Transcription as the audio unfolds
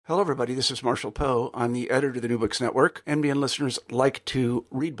Hello, everybody. This is Marshall Poe. I'm the editor of the New Books Network. NBN listeners like to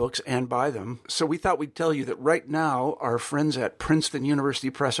read books and buy them. So we thought we'd tell you that right now, our friends at Princeton University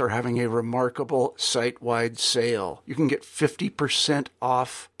Press are having a remarkable site-wide sale. You can get 50%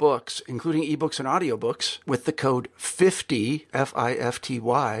 off books, including ebooks and audiobooks, with the code 50,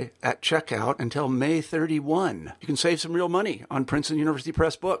 F-I-F-T-Y, at checkout until May 31. You can save some real money on Princeton University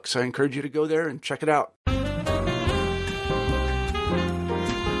Press books. I encourage you to go there and check it out.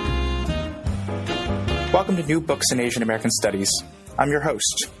 Welcome to New Books in Asian American Studies. I'm your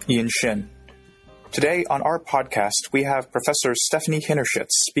host, Ian Shin. Today on our podcast, we have Professor Stephanie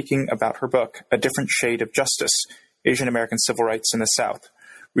Hinnershitz speaking about her book, A Different Shade of Justice, Asian American Civil Rights in the South,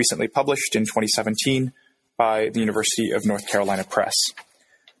 recently published in 2017 by the University of North Carolina Press.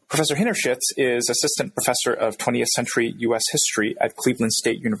 Professor Hinnershitz is Assistant Professor of 20th Century U.S. History at Cleveland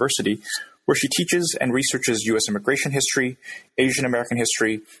State University, where she teaches and researches U.S. immigration history, Asian American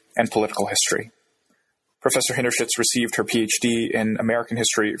history, and political history. Professor Hinnershitz received her PhD in American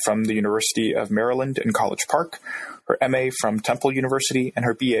history from the University of Maryland in College Park, her MA from Temple University, and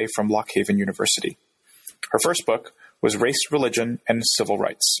her BA from Lock Haven University. Her first book was Race, Religion, and Civil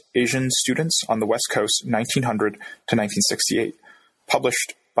Rights, Asian Students on the West Coast, 1900 to 1968,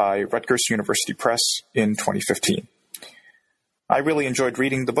 published by Rutgers University Press in 2015. I really enjoyed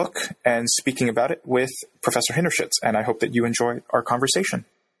reading the book and speaking about it with Professor Hinnershitz, and I hope that you enjoy our conversation.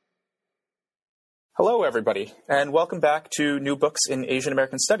 Hello, everybody, and welcome back to New Books in Asian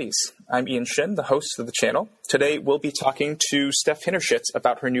American Studies. I'm Ian Shin, the host of the channel. Today, we'll be talking to Steph Hinnershitz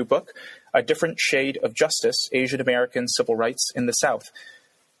about her new book, A Different Shade of Justice, Asian American Civil Rights in the South.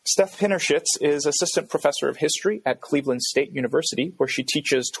 Steph Hinnershitz is Assistant Professor of History at Cleveland State University, where she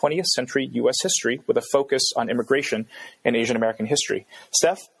teaches 20th century U.S. history with a focus on immigration and Asian American history.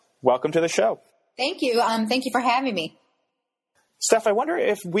 Steph, welcome to the show. Thank you. Thank you for having me. Steph, I wonder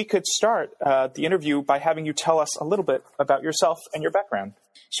if we could start the interview by having you tell us a little bit about yourself and your background.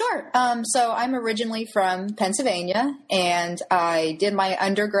 Sure. So I'm originally from Pennsylvania, and I did my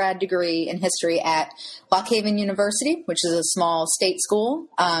undergrad degree in history at Lock Haven University, which is a small state school.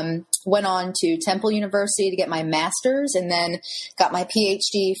 Went on to Temple University to get my master's, and then got my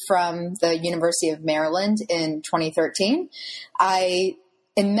PhD from the University of Maryland in 2013. I,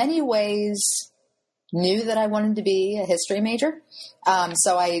 in many ways, knew that I wanted to be a history major.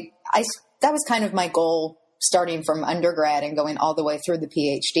 So that was kind of my goal starting from undergrad and going all the way through the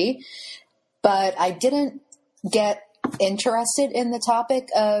PhD. But I didn't get interested in the topic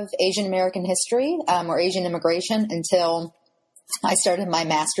of Asian American history or Asian immigration until I started my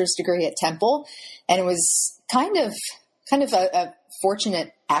master's degree at Temple. And it was kind of a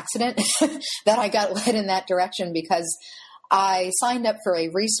fortunate accident that I got led in that direction, because I signed up for a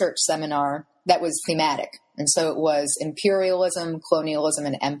research seminar that was thematic. And so it was imperialism, colonialism,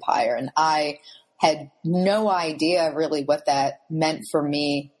 and empire. And I had no idea really what that meant for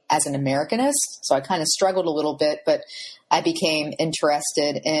me as an Americanist. So I kind of struggled a little bit, but I became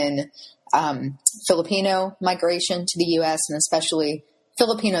interested in Filipino migration to the U.S. and especially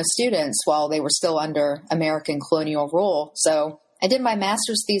Filipino students while they were still under American colonial rule. So I did my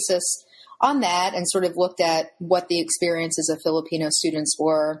master's thesis on that and sort of looked at what the experiences of Filipino students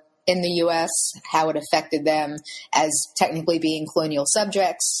were in the U.S., how it affected them as technically being colonial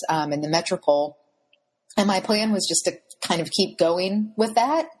subjects in the metropole. And my plan was just to kind of keep going with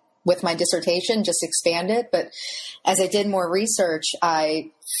that, with my dissertation, just expand it. But as I did more research, I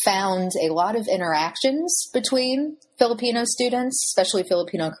found a lot of interactions between Filipino students, especially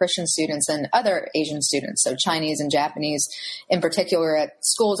Filipino Christian students, and other Asian students, so Chinese and Japanese in particular, at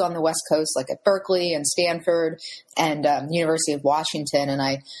schools on the West Coast, like at Berkeley and Stanford and University of Washington. And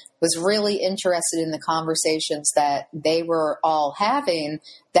I was really interested in the conversations that they were all having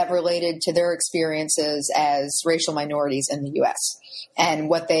that related to their experiences as racial minorities in the U.S. and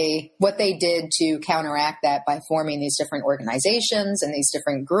what they did to counteract that by forming these different organizations and these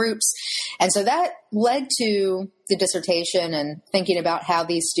different groups. And so that led to the dissertation and thinking about how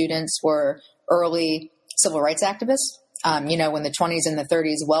these students were early civil rights activists, in the 20s and the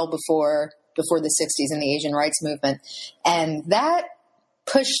 30s, well before the 60s and the Asian rights movement. And that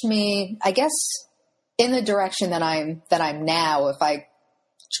pushed me, I guess, in the direction that I'm now. If I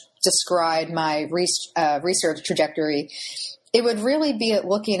describe my research trajectory, it would really be at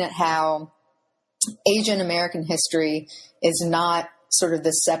looking at how Asian American history is not sort of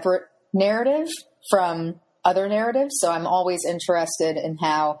the separate narrative from other narratives. So I'm always interested in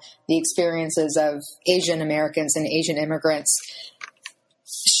how the experiences of Asian Americans and Asian immigrants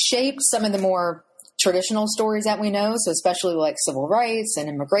shape some of the more traditional stories that we know, so especially like civil rights and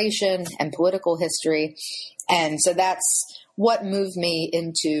immigration and political history. And so that's what moved me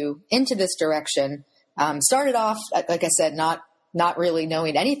into this direction. Started off, like I said, not really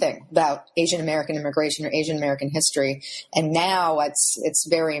knowing anything about Asian American immigration or Asian American history, and now it's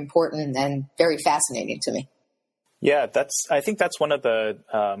very important and very fascinating to me. Yeah, I think that's one of the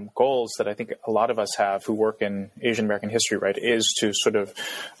goals that I think a lot of us have who work in Asian American history, right, is to sort of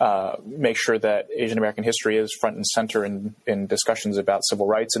make sure that Asian American history is front and center in discussions about civil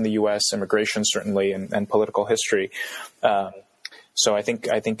rights in the U.S., immigration certainly, and political history. So I think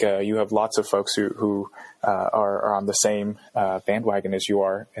you have lots of folks who are on the same bandwagon as you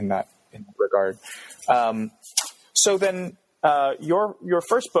are in that regard. So then. Your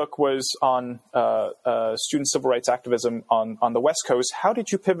first book was on student civil rights activism on the West Coast. How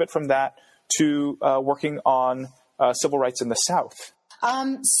did you pivot from that to working on civil rights in the South?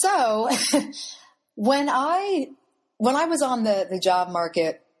 So when I was on the job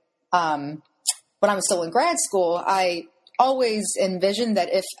market, when I was still in grad school, I always envisioned that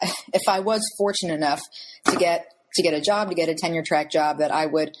if I was fortunate enough to get a job, to get a tenure track job, that I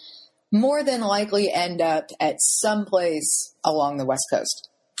would more than likely end up at some place along the West Coast.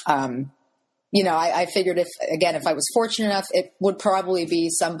 I figured if I was fortunate enough, it would probably be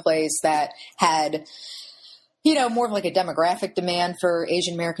someplace that had, more of like a demographic demand for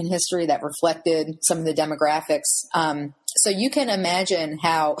Asian American history that reflected some of the demographics. So you can imagine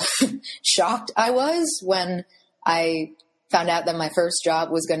how shocked I was when I found out that my first job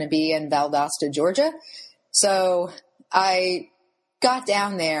was going to be in Valdosta, Georgia. So I got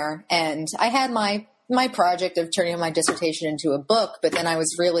down there and I had my project of turning my dissertation into a book, but then I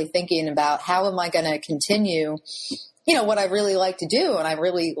was really thinking about how am I going to continue, what I really like to do. And I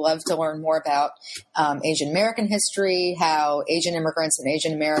really love to learn more about Asian American history, how Asian immigrants and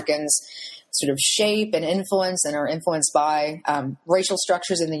Asian Americans sort of shape and influence and are influenced by racial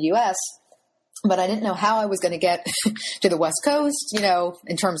structures in the U.S. But I didn't know how I was going to get to the West Coast,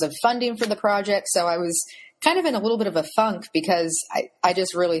 in terms of funding for the project. So I was kind of in a little bit of a funk because I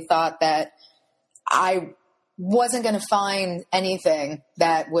just really thought that I wasn't going to find anything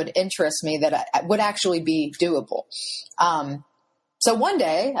that would interest me that would actually be doable. So one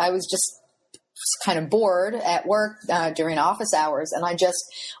day I was just kind of bored at work during office hours, and I just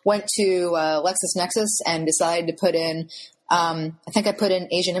went to LexisNexis and decided to put in I think I put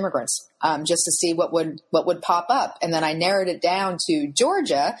in Asian immigrants just to see what would pop up. And then I narrowed it down to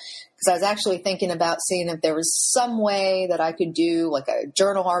Georgia because I was actually thinking about seeing if there was some way that I could do like a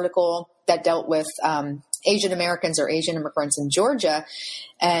journal article that dealt with Asian Americans or Asian immigrants in Georgia.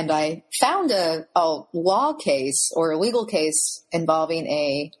 And I found a law case or a legal case involving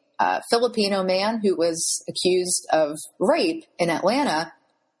a Filipino man who was accused of rape in Atlanta.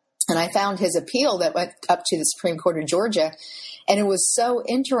 And I found his appeal that went up to the Supreme Court of Georgia. And it was so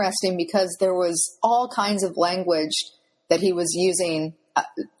interesting because there was all kinds of language that he was using,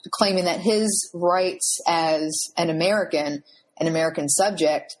 claiming that his rights as an American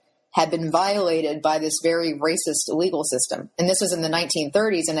subject, had been violated by this very racist legal system. And this was in the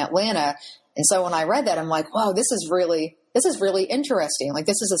 1930s in Atlanta. And so when I read that, I'm like, wow, this is really interesting. Like,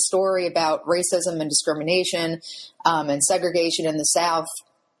 this is a story about racism and discrimination and segregation in the South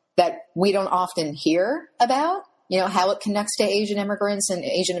that we don't often hear about, how it connects to Asian immigrants and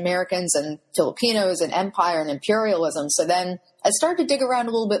Asian Americans and Filipinos and empire and imperialism. So then I started to dig around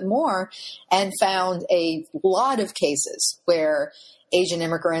a little bit more and found a lot of cases where Asian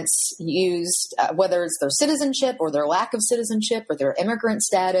immigrants used, whether it's their citizenship or their lack of citizenship or their immigrant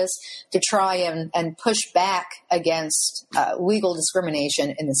status, to try and push back against legal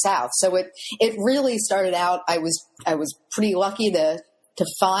discrimination in the South. So it really started out, I was pretty lucky to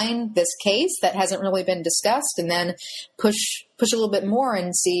find this case that hasn't really been discussed and then push a little bit more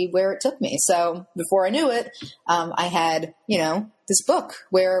and see where it took me. So before I knew it, I had, this book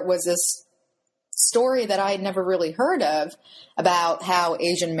where it was this story that I had never really heard of about how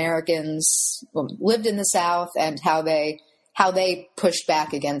Asian Americans lived in the South and how they pushed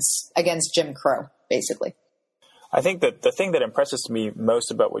back against Jim Crow, basically. I think that the thing that impresses me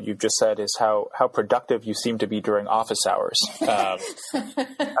most about what you've just said is how productive you seem to be during office hours. I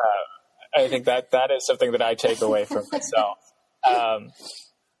think that is something that I take away from myself.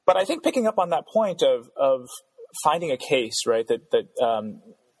 But I think picking up on that point of finding a case, right, that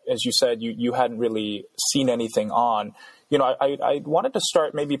as you said, you hadn't really seen anything on. I wanted to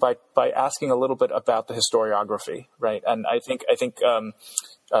start maybe by asking a little bit about the historiography, right? And I think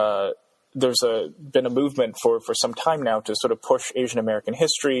there's been a movement for some time now to sort of push Asian American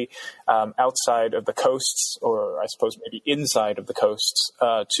history outside of the coasts, or I suppose maybe inside of the coasts,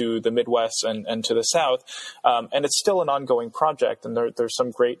 to the Midwest and to the South. And it's still an ongoing project, and there's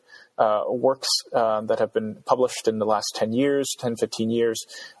some great works that have been published in the last 10 years, 10, 15 years.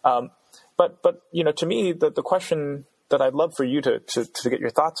 But to me, the question that I'd love for you to get your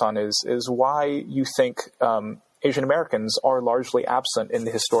thoughts on is why you think Asian Americans are largely absent in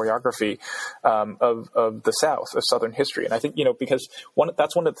the historiography of the South, of Southern history. And I think, because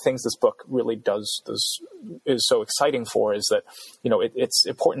that's one of the things this book really is so exciting for, is that, it's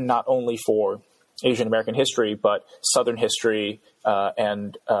important not only for Asian American history, but Southern history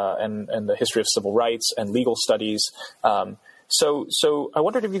and the history of civil rights and legal studies. So I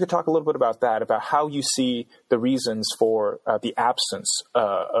wondered if you could talk a little bit about that, about how you see the reasons for the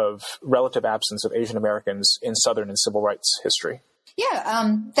relative absence of Asian Americans in Southern and civil rights history.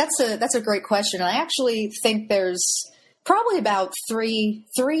 Yeah, that's a great question. I actually think there's probably about three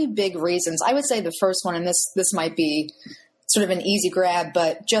big reasons. I would say the first one, and this might be sort of an easy grab,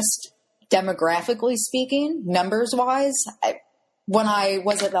 but just demographically speaking, numbers-wise, when I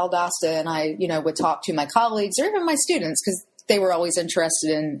was at Valdosta and I, would talk to my colleagues or even my students, because they were always interested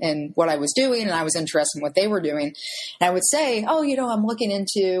in what I was doing, and I was interested in what they were doing. And I would say, I'm looking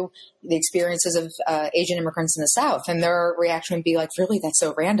into the experiences of Asian immigrants in the South. And their reaction would be like, really, that's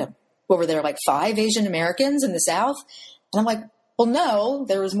so random. What were there, like 5 Asian Americans in the South? And I'm like, well, no,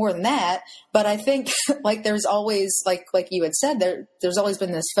 there was more than that. But I think like there's always, like you had said, there's always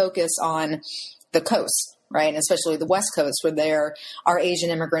been this focus on the coast, right? And especially the West Coast, where there are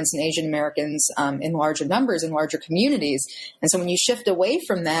Asian immigrants and Asian Americans in larger numbers, in larger communities. And so when you shift away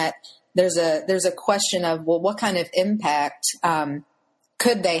from that, there's a question of, well, what kind of impact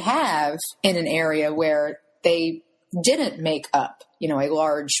could they have in an area where they didn't make up, a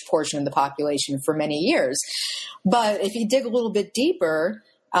large portion of the population for many years? But if you dig a little bit deeper,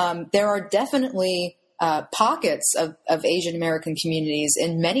 there are definitely pockets of Asian American communities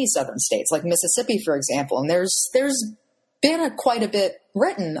in many southern states, like Mississippi, for example. And there's been quite a bit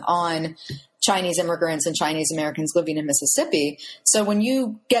written on Chinese immigrants and Chinese Americans living in Mississippi. So when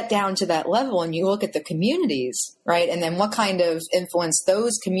you get down to that level and you look at the communities, right, and then what kind of influence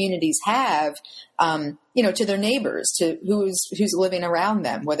those communities have, to their neighbors, to who's living around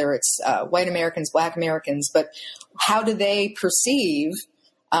them, whether it's white Americans, Black Americans, but how do they perceive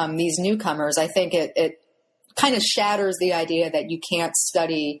these newcomers? I think it kind of shatters the idea that you can't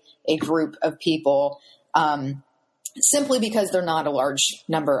study a group of people simply because they're not a large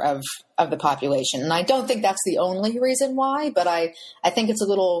number of the population. And I don't think that's the only reason why, but I think it's a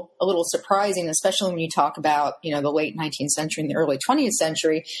little surprising, especially when you talk about, the late 19th century and the early 20th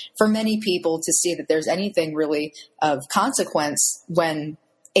century, for many people to see that there's anything really of consequence when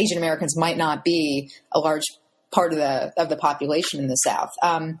Asian Americans might not be a large part of the population in the South.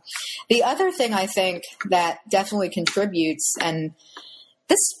 The other thing I think that definitely contributes, and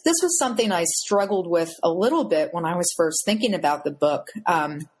this was something I struggled with a little bit when I was first thinking about the book,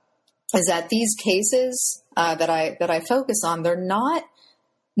 is that these cases that I focus on, they're not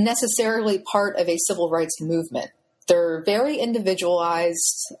necessarily part of a civil rights movement. They're very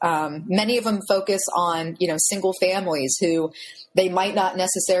individualized. Many of them focus on, single families who they might not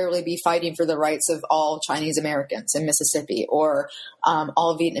necessarily be fighting for the rights of all Chinese Americans in Mississippi or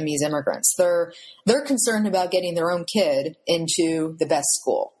all Vietnamese immigrants. They're concerned about getting their own kid into the best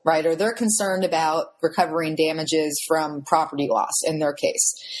school, right? Or they're concerned about recovering damages from property loss in their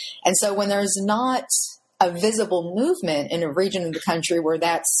case. And so when there's not a visible movement in a region of the country where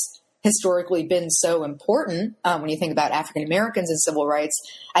that's historically been so important, when you think about African Americans and civil rights,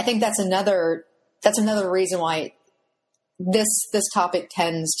 I think that's another reason why this topic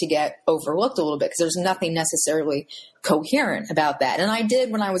tends to get overlooked a little bit, because there's nothing necessarily coherent about that. And I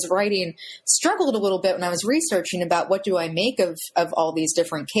did, when I was writing, struggled a little bit when I was researching about what do I make of all these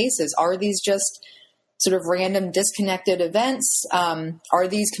different cases. Are these just sort of random disconnected events? Are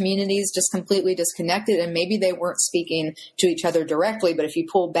these communities just completely disconnected, and maybe they weren't speaking to each other directly, but if you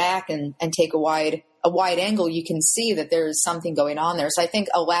pull back and take a wide angle, you can see that there's something going on there. So I think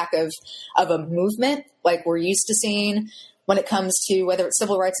a lack of a movement like we're used to seeing when it comes to whether it's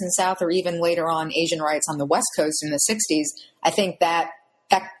civil rights in the South or even later on Asian rights on the West Coast in the 60s, I think that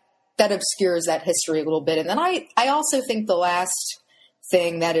obscures that history a little bit. And then I also think the last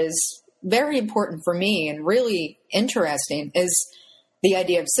thing that is very important for me and really interesting is the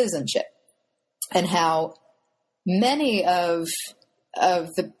idea of citizenship, and how many of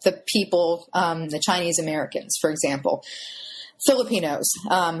the people, the Chinese Americans, for example, Filipinos,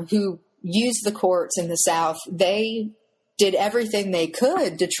 who use the courts in the South, they did everything they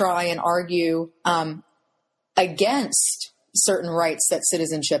could to try and argue against certain rights that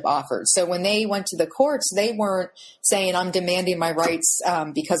citizenship offered. So when they went to the courts, they weren't saying, I'm demanding my rights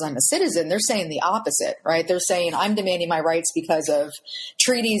because I'm a citizen. They're saying the opposite, right? They're saying, I'm demanding my rights because of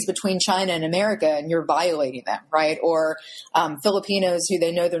treaties between China and America, and you're violating them, right? Or Filipinos who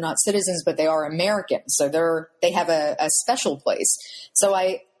they know they're not citizens, but they are Americans. So they have a special place. So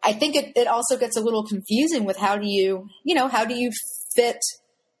I think it also gets a little confusing with how do you fit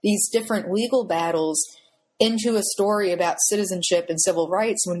these different legal battles into a story about citizenship and civil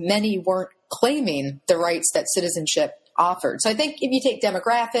rights when many weren't claiming the rights that citizenship offered. So I think if you take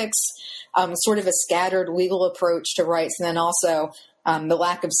demographics, sort of a scattered legal approach to rights, and then also the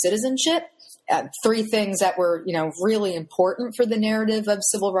lack of citizenship, three things that were, really important for the narrative of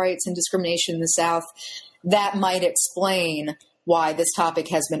civil rights and discrimination in the South, that might explain why this topic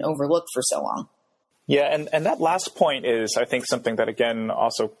has been overlooked for so long. Yeah, and that last point is, I think, something that, again,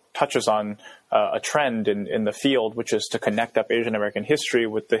 also touches on a trend in the field, which is to connect up Asian American history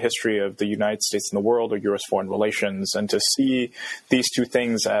with the history of the United States and the world, or U.S. foreign relations, and to see these two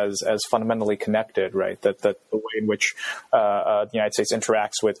things as fundamentally connected, right? That the way in which the United States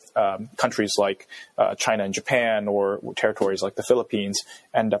interacts with countries like China and Japan, or territories like the Philippines,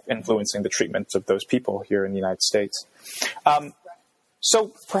 end up influencing the treatment of those people here in the United States.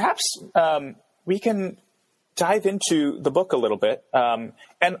 So perhaps we can dive into the book a little bit.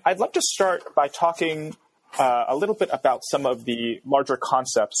 And I'd love to start by talking a little bit about some of the larger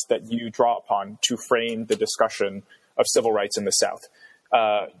concepts that you draw upon to frame the discussion of civil rights in the South.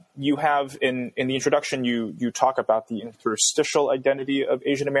 You have, in the introduction, you talk about the interstitial identity of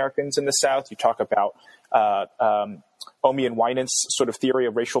Asian Americans in the South. You talk about Omi and Winant's sort of theory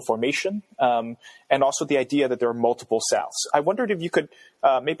of racial formation, and also the idea that there are multiple Souths. I wondered if you could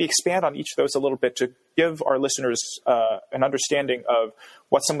maybe expand on each of those a little bit to give our listeners an understanding of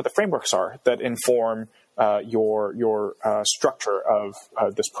what some of the frameworks are that inform your structure of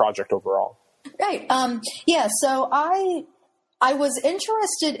this project overall. Right. So I was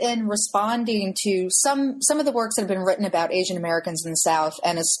interested in responding to some of the works that have been written about Asian Americans in the South,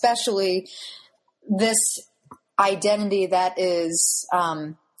 and especially this identity that is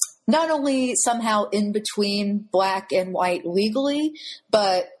not only somehow in between black and white legally,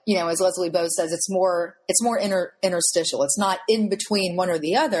 but as Leslie Bowes says, it's more interstitial. It's not in between one or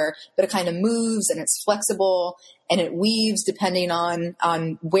the other, but it kind of moves and it's flexible and it weaves depending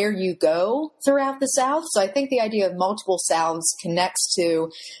on where you go throughout the South. So I think the idea of multiple Souths connects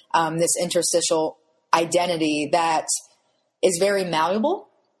to this interstitial identity that is very malleable.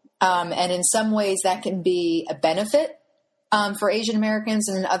 And in some ways that can be a benefit for Asian Americans,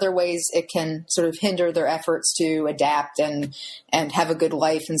 and in other ways it can sort of hinder their efforts to adapt and have a good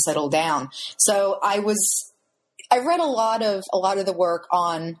life and settle down. So I read a lot of the work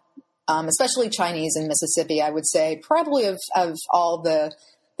on, especially Chinese in Mississippi. I would say probably of all the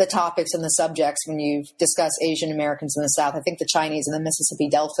topics and the subjects when you discuss Asian Americans in the South, I think the Chinese and the Mississippi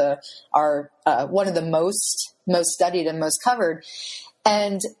Delta are one of the most studied and most covered.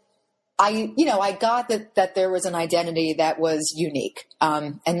 And I got that there was an identity that was unique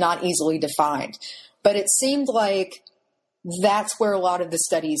and not easily defined, but it seemed like that's where a lot of the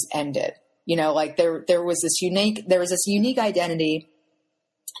studies ended. Like there was this unique identity,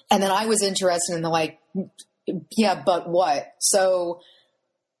 and then I was interested in but what? So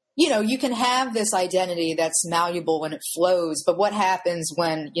you can have this identity that's malleable and it flows, but what happens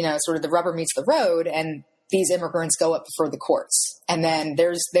when sort of the rubber meets the road and these immigrants go up before the courts, and then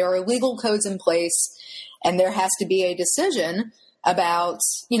there are legal codes in place, and there has to be a decision about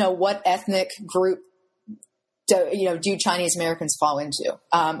what ethnic group do Chinese Americans fall into?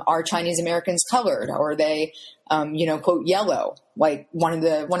 Are Chinese Americans colored? Or are they quote yellow? Like one of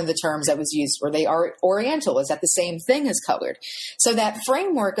the terms that was used, or they are Oriental. Is that the same thing as colored? So that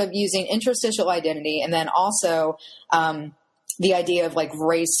framework of using interstitial identity, and then also the idea of like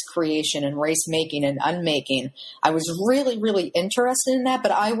race creation and race making and unmaking. I was really, really interested in that,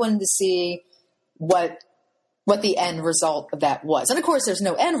 but I wanted to see what the end result of that was. And of course, there's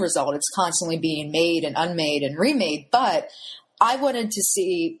no end result. It's constantly being made and unmade and remade. But I wanted to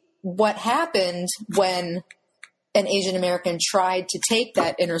see what happened when an Asian American tried to take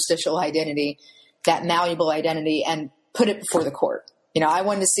that interstitial identity, that malleable identity, and put it before the court. I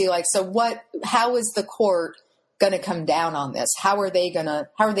wanted to see how is the court going to come down on this? How are they going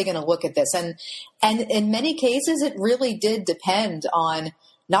to look at this? And in many cases, it really did depend on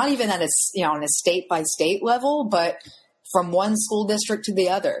not even at on a state by state level, but from one school district to the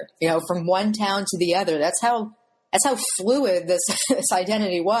other, from one town to the other. That's how fluid this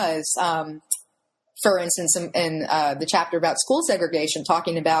identity was for instance, in the chapter about school segregation,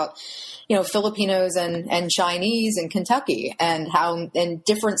 talking about, Filipinos and Chinese in Kentucky, and how in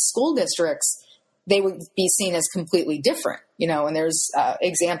different school districts they would be seen as completely different, and there's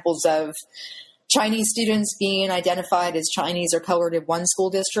examples of Chinese students being identified as Chinese or colored in one school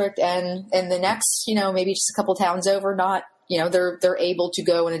district, and in the next, maybe just a couple towns over, not, they're able to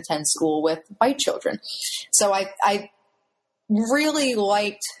go and attend school with white children. So I really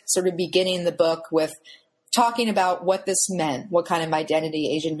liked sort of beginning the book with talking about what this meant, what kind of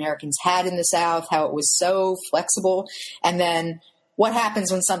identity Asian Americans had in the South, how it was so flexible, and then what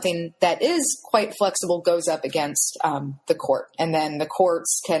happens when something that is quite flexible goes up against the court, and then the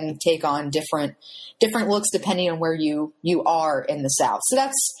courts can take on different looks depending on where you are in the South. So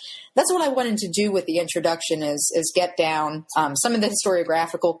that's what I wanted to do with the introduction is get down some of the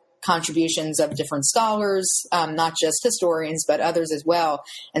historiographical contributions of different scholars, not just historians, but others as well,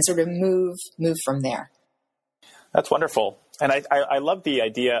 and sort of move from there. That's wonderful. And I love the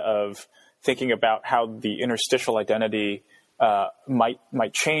idea of thinking about how the interstitial identity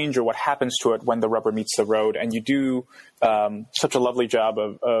might change, or what happens to it when the rubber meets the road. And you do such a lovely job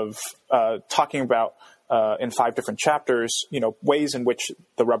of talking about in 5 different chapters, ways in which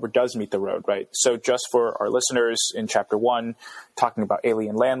the rubber does meet the road, right? So just for our listeners, in chapter 1, talking about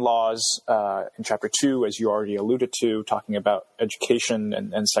alien land laws, in chapter 2, as you already alluded to, talking about education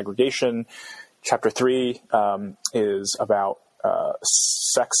and segregation. Chapter 3 is about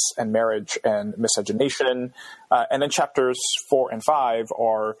sex and marriage and miscegenation. And then chapters 4 and 5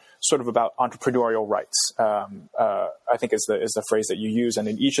 are sort of about entrepreneurial rights, I think is the phrase that you use. And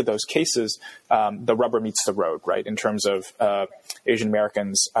in each of those cases, the rubber meets the road, right, in terms of Asian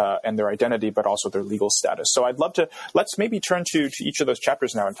Americans and their identity, but also their legal status. So let's maybe turn to each of those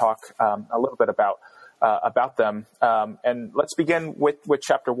chapters now and talk a little bit about them. And let's begin with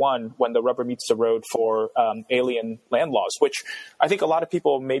chapter 1, when the rubber meets the road for alien land laws, which I think a lot of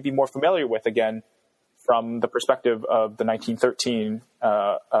people may be more familiar with, again, from the perspective of the 1913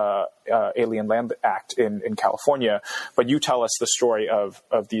 Alien Land Act in California. But you tell us the story of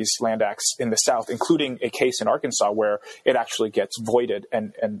these land acts in the South, including a case in Arkansas where it actually gets voided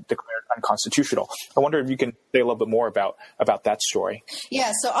and declared unconstitutional. I wonder if you can say a little bit more about that story.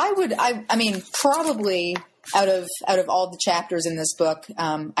 Yeah, so I mean, probably out of all the chapters in this book,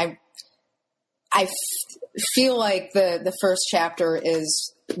 I feel like the first chapter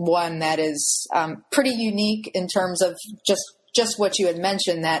is one that is pretty unique in terms of just what you had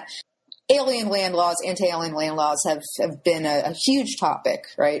mentioned, that alien land laws, anti-alien land laws have been a huge topic,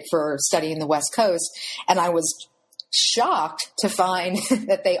 right, for studying the West Coast. And I was shocked to find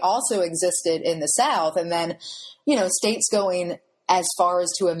that they also existed in the South. And then, states going as far as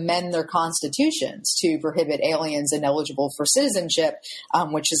to amend their constitutions to prohibit aliens ineligible for citizenship,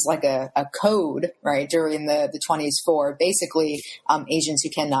 which is like a code, right, during the 20s for basically Asians who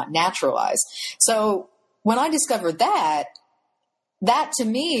cannot naturalize. So when I discovered that to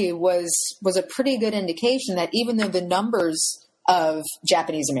me was a pretty good indication that even though the numbers of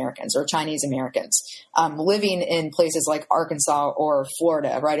Japanese Americans or Chinese Americans living in places like Arkansas or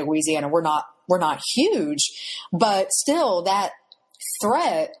Florida, right, or Louisiana, we're not huge, but still that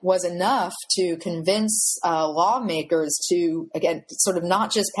threat was enough to convince lawmakers to, again, sort of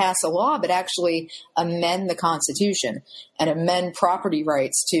not just pass a law, but actually amend the Constitution and amend property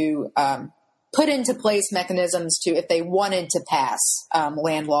rights to put into place mechanisms to, if they wanted to pass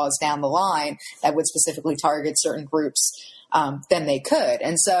land laws down the line that would specifically target certain groups, then they could.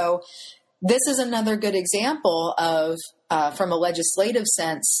 And so this is another good example of, from a legislative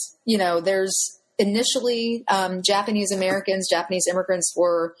sense, there's initially Japanese immigrants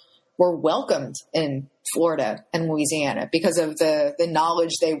were welcomed in Florida and Louisiana because of the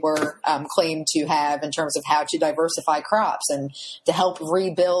knowledge they were claimed to have in terms of how to diversify crops and to help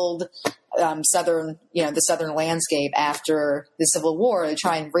rebuild the southern landscape after the Civil War, to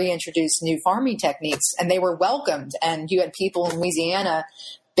try and reintroduce new farming techniques. And they were welcomed. And you had people in Louisiana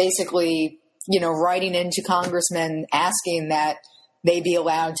basically, writing into congressmen asking that they be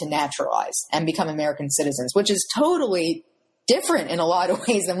allowed to naturalize and become American citizens, which is totally different in a lot of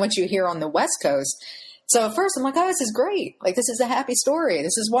ways than what you hear on the West Coast. So at first I'm like, oh, this is great. Like, this is a happy story.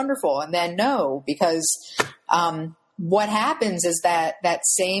 This is wonderful. And then no, because what happens is that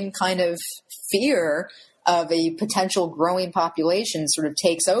same kind of fear of a potential growing population sort of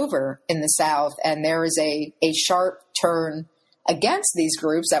takes over in the South. And there is a sharp turn against these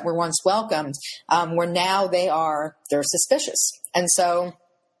groups that were once welcomed, where now they're suspicious. And so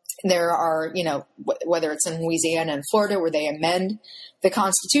there are, whether it's in Louisiana and Florida, where they amend the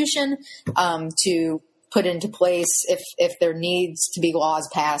Constitution to put into place. If there needs to be laws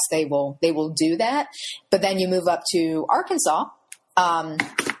passed, they will do that. But then you move up to Arkansas,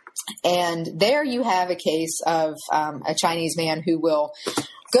 and there you have a case of a Chinese man who will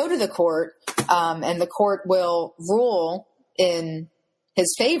go to the court, and the court will rule in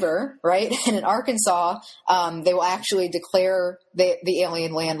his favor, right? And in Arkansas, they will actually declare the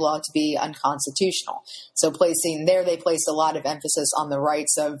alien land law to be unconstitutional. So they placed a lot of emphasis on the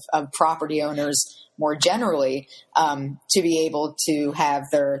rights of property owners more generally, to be able to have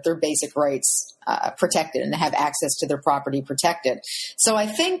their basic rights protected and to have access to their property protected. So I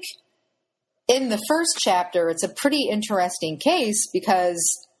think in the first chapter, it's a pretty interesting case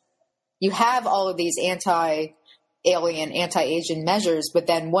because you have all of these anti-alien, anti-Asian measures, but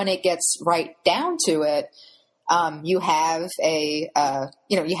then when it gets right down to it, you have a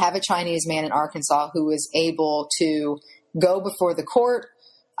Chinese man in Arkansas who is able to go before the court,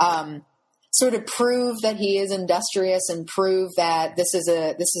 sort of prove that he is industrious and prove that this is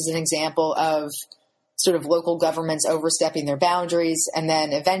an example of sort of local governments overstepping their boundaries, and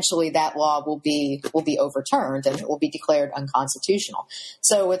then eventually that law will be overturned and it will be declared unconstitutional.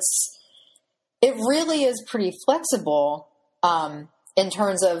 So it really is pretty flexible in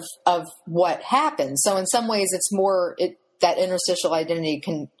terms of what happens. So in some ways, it's more that interstitial identity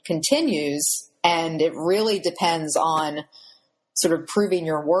continues, and it really depends on sort of proving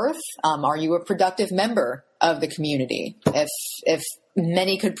your worth. Are you a productive member of the community? If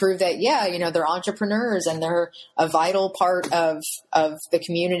many could prove that, they're entrepreneurs and they're a vital part of the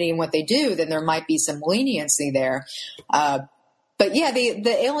community and what they do, then there might be some leniency there. But yeah,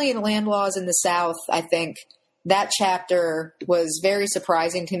 the alien land laws in the South, I think that chapter was very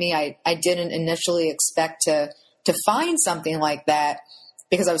surprising to me. I didn't initially expect to find something like that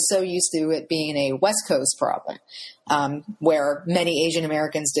because I was so used to it being a West Coast problem, where many Asian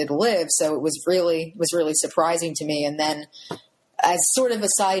Americans did live. So it was really surprising to me. And then as sort of a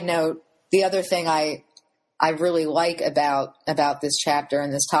side note, the other thing I really like about this chapter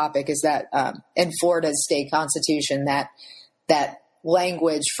and this topic is that in Florida's state constitution, that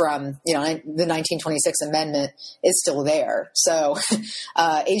language from the 1926 amendment is still there. So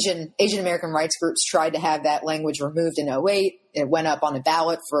Asian American rights groups tried to have that language removed in 2008. It went up on a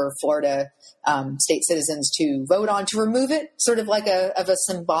ballot for Florida state citizens to vote on to remove it, sort of like a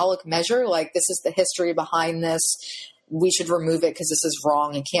symbolic measure, like this is the history behind this. We should remove it because this is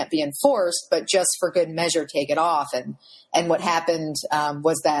wrong and can't be enforced, but just for good measure, take it off. And what happened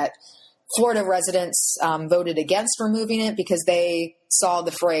was that Florida residents voted against removing it because they saw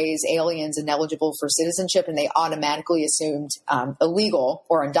the phrase aliens ineligible for citizenship, and they automatically assumed illegal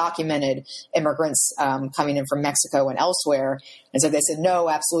or undocumented immigrants coming in from Mexico and elsewhere. And so they said, no,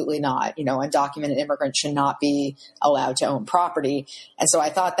 absolutely not. Undocumented immigrants should not be allowed to own property. And so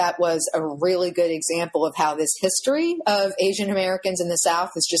I thought that was a really good example of how this history of Asian Americans in the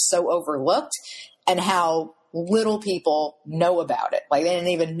South is just so overlooked, and how little people know about it. Like they didn't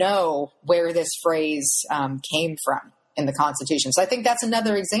even know where this phrase came from in the Constitution. So I think that's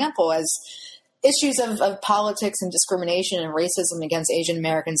another example as issues of politics and discrimination and racism against Asian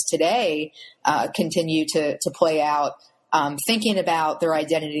Americans today continue to play out, thinking about their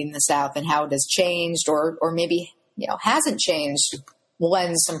identity in the South and how it has changed or maybe hasn't changed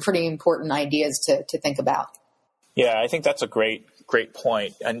lends some pretty important ideas to think about. Yeah, I think that's a great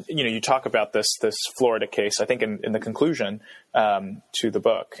point. And, you talk about this Florida case, I think in the conclusion to the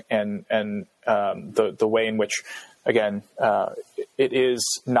book and the way in which, again, it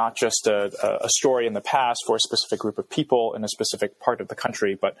is not just a story in the past for a specific group of people in a specific part of the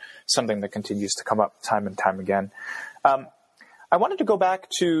country, but something that continues to come up time and time again. I wanted to go back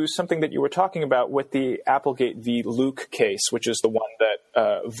to something that you were talking about with the Applegate v. Luke case, which is the one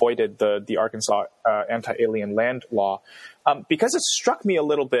that voided the Arkansas anti-alien land law, because it struck me a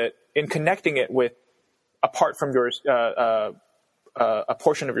little bit in connecting it with, apart from your a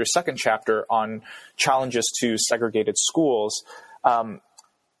portion of your second chapter on challenges to segregated schools,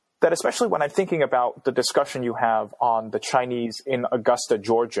 that especially when I'm thinking about the discussion you have on the Chinese in Augusta,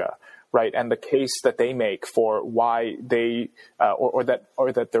 Georgia, right, and the case that they make for why they or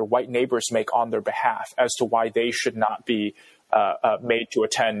that their white neighbors make on their behalf as to why they should not be made to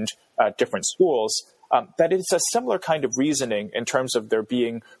attend different schools, that it's a similar kind of reasoning in terms of there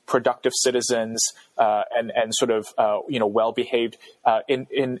being productive citizens and sort of well behaved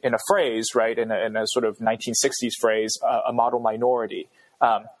in a phrase, right, in a sort of 1960s phrase, a model minority.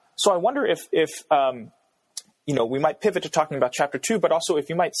 So I wonder if we might pivot to talking about chapter 2, but also if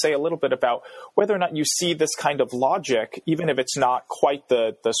you might say a little bit about whether or not you see this kind of logic, even if it's not quite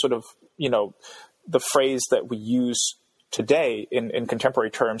the sort of, the phrase that we use today in contemporary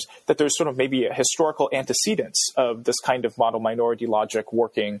terms, that there's sort of maybe a historical antecedents of this kind of model minority logic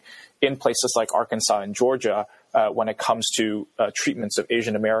working in places like Arkansas and Georgia when it comes to treatments of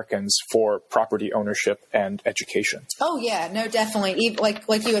Asian Americans for property ownership and education. Oh yeah, no, definitely. Like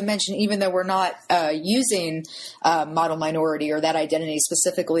you had mentioned, even though we're not using model minority or that identity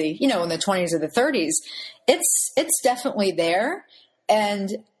specifically, in the 20s or the 30s, it's definitely there. And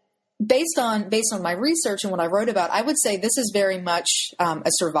based on my research and what I wrote about, I would say this is very much a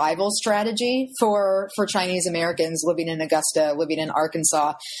survival strategy for Chinese Americans living in Augusta, living in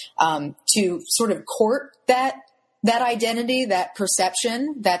Arkansas, to sort of court that identity, that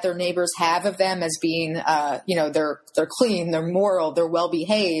perception that their neighbors have of them as being, they're clean, they're moral, they're well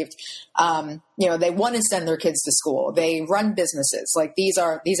behaved. They want to send their kids to school. They run businesses. Like these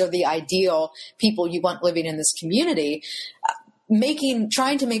are the ideal people you want living in this community.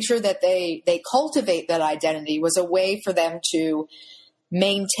 Trying to make sure that they cultivate that identity was a way for them to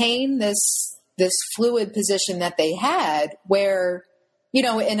maintain this fluid position that they had where,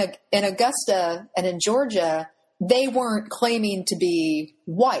 in Augusta and in Georgia, they weren't claiming to be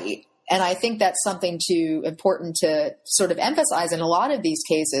white. And I think that's something important to sort of emphasize in a lot of these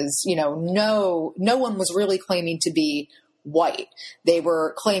cases. No one was really claiming to be white. They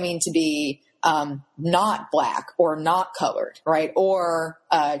were claiming to be not black or not colored, right? Or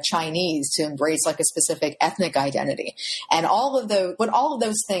Chinese, to embrace like a specific ethnic identity. And what all of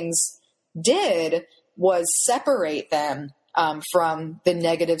those things did was separate them from the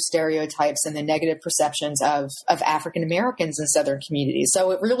negative stereotypes and the negative perceptions of African Americans in Southern communities.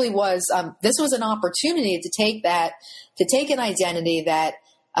 So it really was, this was an opportunity to take an identity that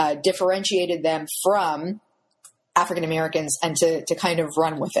differentiated them from African Americans and to kind of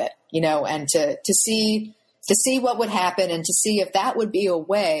run with it, and to see what would happen and to see if that would be a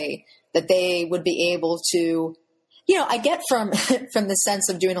way that they would be able to, I get from the sense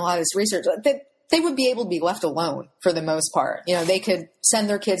of doing a lot of this research that they would be able to be left alone for the most part. They could send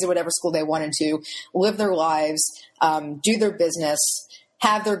their kids to whatever school they wanted to, live their lives, do their business,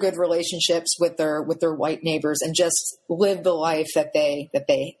 have their good relationships with their white neighbors, and just live the life that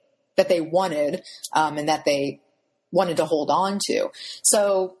they wanted, and that they wanted to hold on to.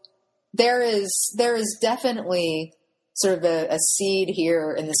 So there is definitely sort of a seed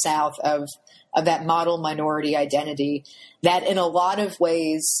here in the South of that model minority identity that in a lot of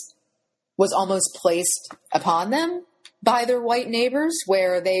ways was almost placed upon them by their white neighbors,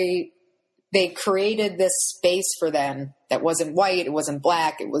 where they created this space for them that wasn't white, it wasn't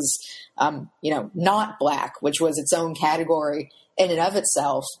black, it was not black, which was its own category in and of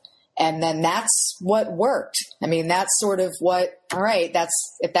itself. And then that's what worked. I mean, that's sort of all right,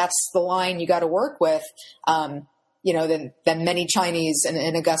 if that's the line you got to work with, then many Chinese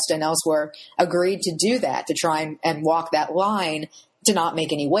in Augusta and elsewhere agreed to do that, to try and walk that line to not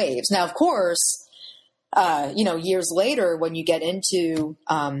make any waves. Now, of course, years later, when you get into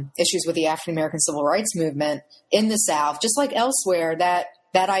issues with the African American civil rights movement in the South, just like elsewhere, that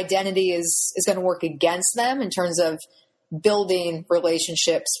identity is going to work against them in terms of building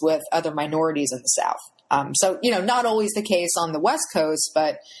relationships with other minorities in the South. So, not always the case on the West Coast,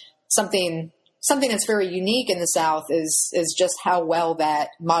 but something that's very unique in the South is just how well that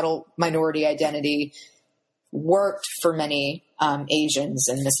model minority identity worked for many Asians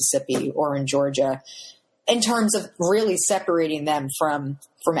in Mississippi or in Georgia in terms of really separating them from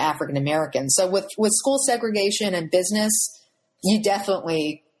African Americans. So with school segregation and business, you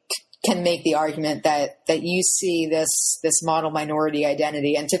definitely can make the argument that you see this model minority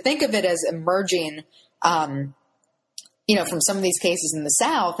identity, and to think of it as emerging, from some of these cases in the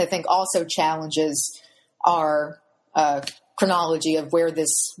South, I think also challenges our chronology of where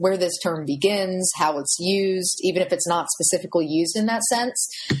this term begins, how it's used, even if it's not specifically used in that sense.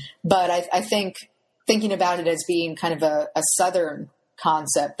 But I think thinking about it as being kind of a Southern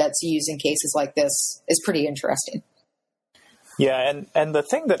concept that's used in cases like this is pretty interesting. Yeah, and the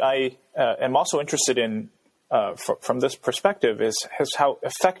thing that I am also interested in from this perspective is how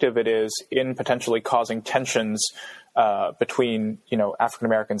effective it is in potentially causing tensions between African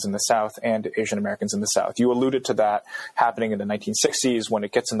Americans in the South and Asian Americans in the South. You alluded to that happening in the 1960s when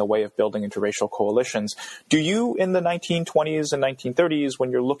it gets in the way of building interracial coalitions. Do you, in the 1920s and 1930s, when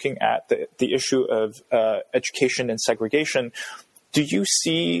you're looking at the issue of education and segregation, do you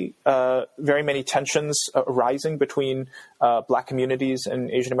see very many tensions arising between Black communities and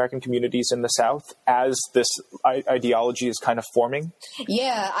Asian American communities in the South as this ideology is kind of forming?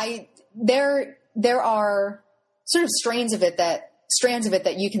 Yeah, there are sort of strands of it that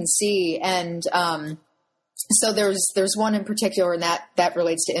you can see, and so there's one in particular, and that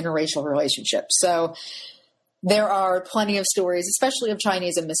relates to interracial relationships. So there are plenty of stories, especially of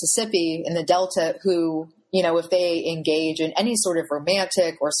Chinese in Mississippi in the Delta, who, if they engage in any sort of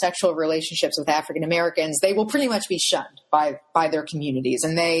romantic or sexual relationships with African Americans, they will pretty much be shunned by their communities.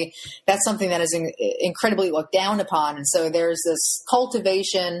 And that's something that is incredibly looked down upon. And so there's this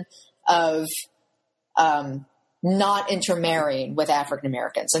cultivation of not intermarrying with African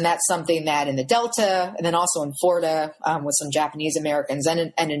Americans. And that's something that in the Delta, and then also in Florida with some Japanese Americans,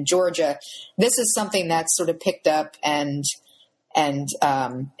 and in Georgia, this is something that's sort of picked up and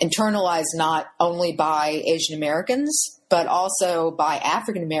internalized not only by Asian Americans, but also by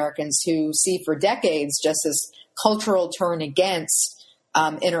African Americans who see for decades just this cultural turn against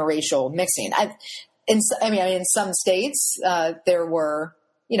interracial mixing. In some states, there were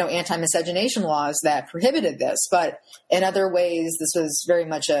anti-miscegenation laws that prohibited this, but in other ways, this was very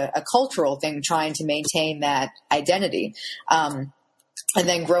much a cultural thing, trying to maintain that identity. And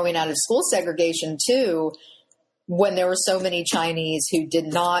then growing out of school segregation too, when there were so many Chinese who did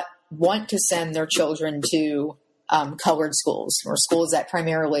not want to send their children to colored schools or schools that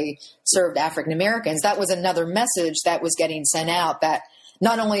primarily served African Americans, that was another message that was getting sent out, that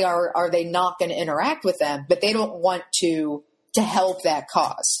not only are they not going to interact with them, but they don't want to help that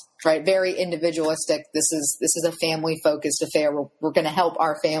cause, right? Very individualistic. This is a family focused affair. We're going to help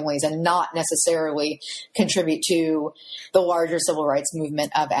our families and not necessarily contribute to the larger civil rights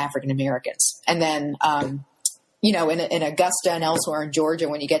movement of African Americans. And then, in Augusta and elsewhere in Georgia,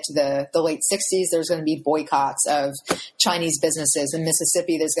 when you get to the late 60s, there's going to be boycotts of Chinese businesses. In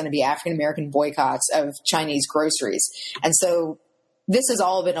Mississippi, there's going to be African American boycotts of Chinese groceries. And so this has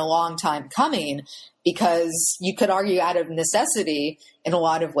all been a long time coming, because you could argue out of necessity in a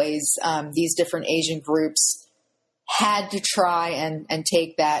lot of ways, these different Asian groups had to try and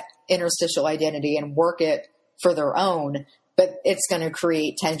take that interstitial identity and work it for their own. But it's going to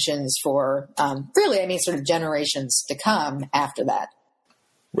create tensions for sort of generations to come after that.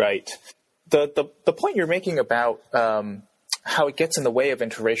 Right. The point you're making about how it gets in the way of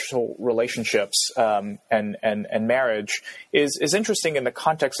interracial relationships and marriage is interesting in the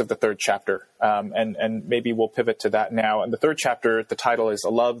context of the third chapter. And maybe we'll pivot to that now. In the third chapter, the title is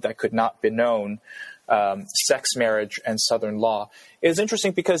A Love That Could Not Be Known, Sex, Marriage, and Southern Law. It's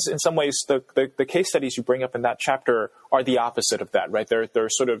interesting because in some ways the case studies you bring up in that chapter are the opposite of that, right? They're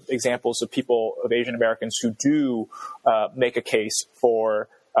sort of examples of people, of Asian Americans, who do make a case for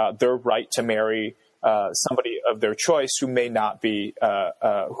their right to marry somebody of their choice who may not be,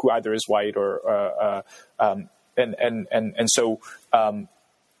 who either is white or, and so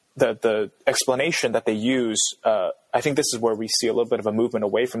the explanation that they use, I think this is where we see a little bit of a movement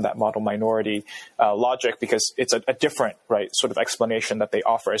away from that model minority logic, because it's a different, right, sort of explanation that they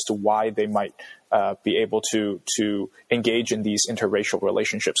offer as to why they might be able to engage in these interracial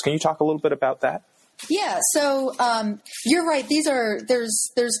relationships. Can you talk a little bit about that? Yeah, so you're right.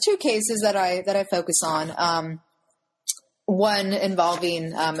 There's two cases that I focus on. One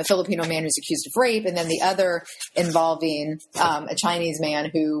involving a Filipino man who's accused of rape, and then the other involving a Chinese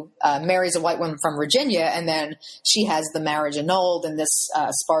man who marries a white woman from Virginia, and then she has the marriage annulled, and this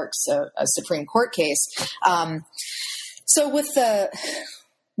sparks a Supreme Court case. So with the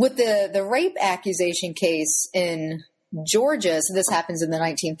rape accusation case in Georgia, so this happens in the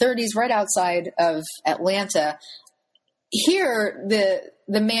 1930s, right outside of Atlanta. Here,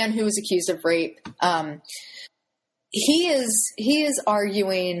 the man who was accused of rape, he is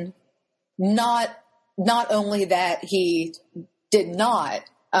arguing not only that he did not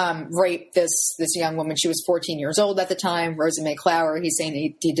rape this young woman. She was 14 years old at the time, Rosa May Clower. He's saying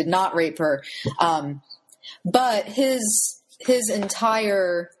he did not rape her, but his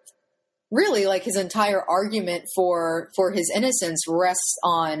entire argument for his innocence rests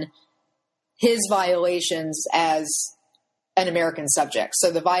on his violations as an American subject.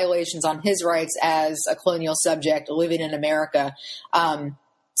 So the violations on his rights as a colonial subject living in America.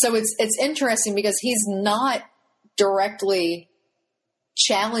 So it's interesting because he's not directly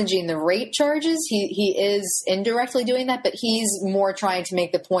challenging the rape charges. He is indirectly doing that, but he's more trying to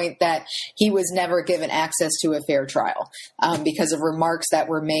make the point that he was never given access to a fair trial because of remarks that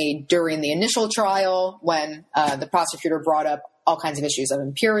were made during the initial trial when the prosecutor brought up all kinds of issues of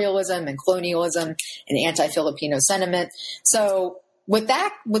imperialism and colonialism and anti-Filipino sentiment. So with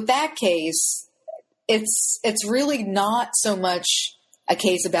that case, it's really not so much a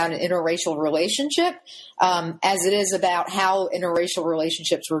case about an interracial relationship as it is about how interracial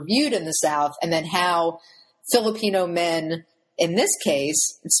relationships were viewed in the South, and then how Filipino men, in this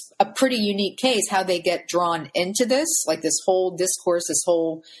case, it's a pretty unique case, how they get drawn into this, like this whole discourse, this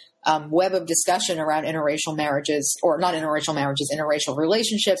whole web of discussion around interracial marriages, or not interracial marriages, interracial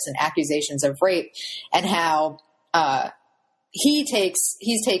relationships and accusations of rape, and how he takes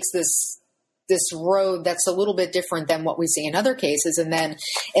this road that's a little bit different than what we see in other cases. And then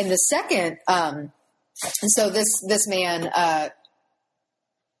in the second, so this man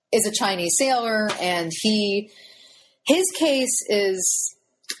is a Chinese sailor, and his case is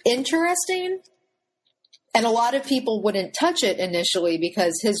interesting. And a lot of people wouldn't touch it initially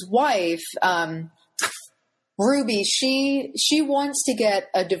because his wife, Ruby, she wants to get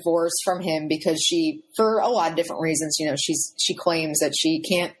a divorce from him because for a lot of different reasons, she claims that she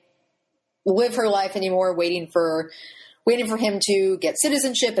can't live her life anymore waiting for him to get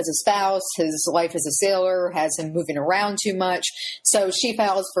citizenship as a spouse. His life as a sailor has him moving around too much. So she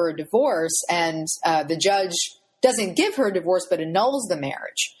files for a divorce, and the judge doesn't give her a divorce but annuls the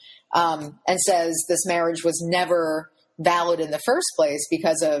marriage, and says this marriage was never valid in the first place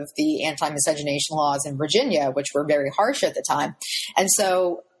because of the anti-miscegenation laws in Virginia, which were very harsh at the time. And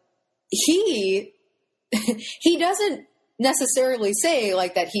so he doesn't necessarily say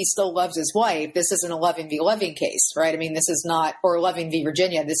like that he still loves his wife. This isn't a Loving v. Loving case, right? I mean, this is not, or Loving v.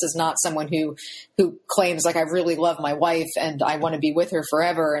 Virginia. This is not someone who claims like, I really love my wife and I want to be with her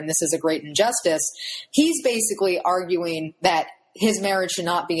forever, and this is a great injustice. He's basically arguing that his marriage should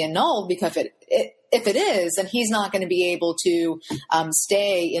not be annulled because if it is, then he's not going to be able to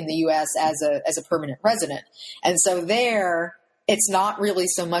stay in the U.S. as a permanent resident. And so there, it's not really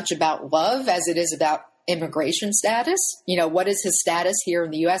so much about love as it is about immigration status. What is his status here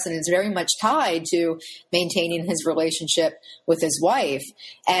in the U.S.? And it's very much tied to maintaining his relationship with his wife.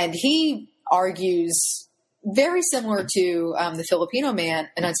 And he argues very similar to the Filipino man,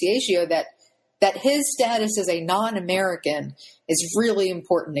 Enunciatio, that his status as a non-American is really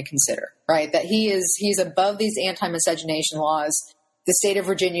important to consider, right? That he's above these anti-miscegenation laws. The state of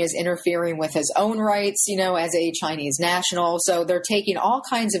Virginia is interfering with his own rights, as a Chinese national. So they're taking all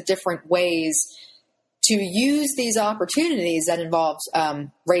kinds of different ways to use these opportunities that involve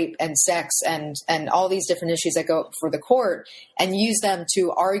rape and sex and all these different issues that go before the court, and use them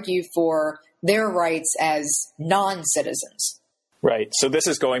to argue for their rights as non-citizens. Right. So this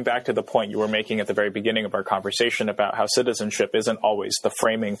is going back to the point you were making at the very beginning of our conversation about how citizenship isn't always the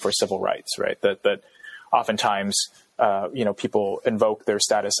framing for civil rights, right? That oftentimes, people invoke their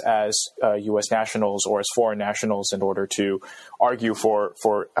status as U.S. nationals or as foreign nationals in order to argue for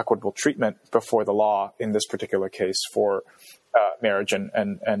equitable treatment before the law, in this particular case, for marriage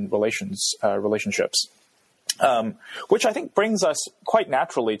and relationships. Which I think brings us quite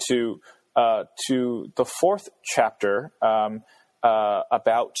naturally to the fourth chapter,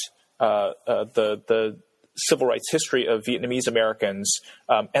 about the civil rights history of Vietnamese Americans,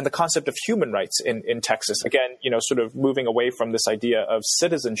 and the concept of human rights in Texas. Again, sort of moving away from this idea of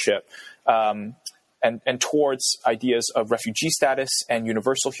citizenship, and towards ideas of refugee status and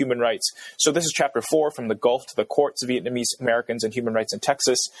universal human rights. So this is chapter 4, From the Gulf to the Courts, Vietnamese Americans and Human Rights in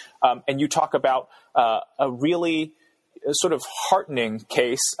Texas. And you talk about a really sort of heartening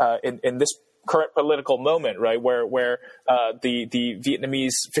case in this current political moment, right, where the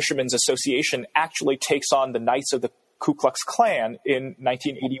Vietnamese Fishermen's Association actually takes on the Knights of the Ku Klux Klan in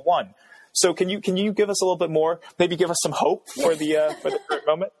 1981. So can you give us a little bit more? Maybe give us some hope for the current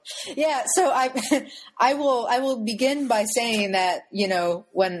moment. Yeah. So I will begin by saying that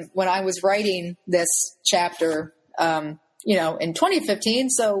when I was writing this chapter, in 2015,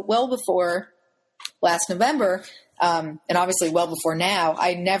 so well before last November, and obviously well before now,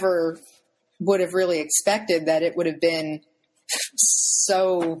 I never would have really expected that it would have been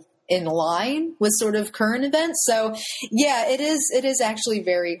so in line with sort of current events. So yeah, it is actually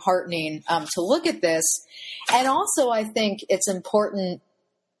very heartening to look at this. And also I think it's important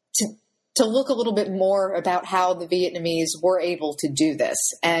to look a little bit more about how the Vietnamese were able to do this.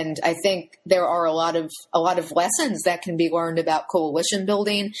 And I think there are a lot of lessons that can be learned about coalition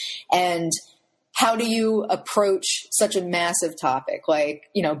building and how do you approach such a massive topic like,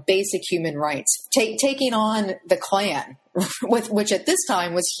 basic human rights, taking on the Klan, which at this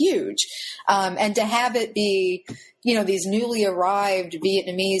time was huge. And to have it be, these newly arrived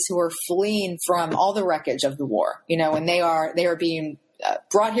Vietnamese who are fleeing from all the wreckage of the war, and they are being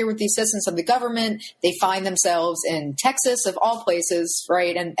brought here with the assistance of the government. They find themselves in Texas, of all places,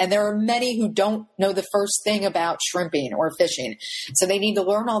 right? And there are many who don't know the first thing about shrimping or fishing. So they need to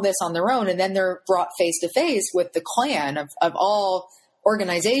learn all this on their own. And then they're brought face to face with the Klan of all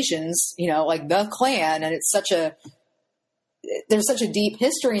organizations, like the Klan. And there's such a deep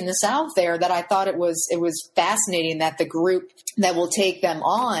history in the South there that I thought it was fascinating that the group that will take them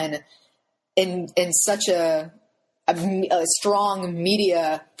on in such a a strong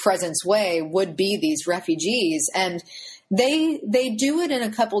media presence way would be these refugees. And they do it in a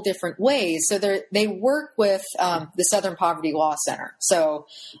couple different ways. So they work with the Southern Poverty Law Center. So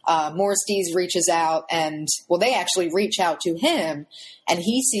Morris Dees reaches out, and they actually reach out to him, and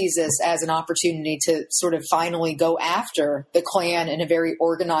he sees this as an opportunity to sort of finally go after the Klan in a very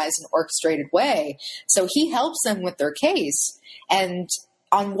organized and orchestrated way. So he helps them with their case. And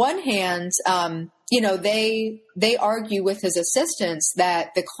on one hand, they argue with his assistants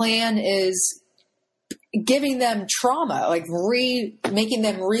that the Klan is giving them trauma, like making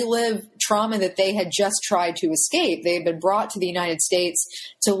them relive trauma that they had just tried to escape. They had been brought to the United States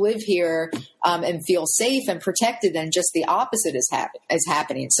to live here and feel safe and protected, and just the opposite is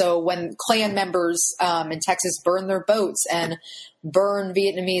happening. So when Klan members in Texas burn their boats and burn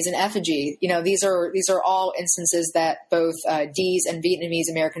Vietnamese in effigy, these are all instances that both Dees and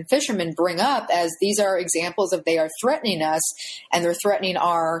Vietnamese American fishermen bring up as these are examples of they are threatening us, and they're threatening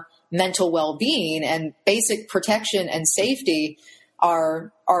our mental well-being, and basic protection and safety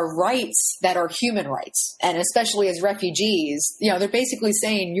are rights that are human rights. And especially as refugees, they're basically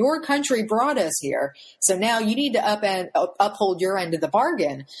saying your country brought us here, so now you need to uphold your end of the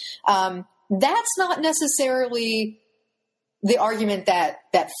bargain. That's not necessarily the argument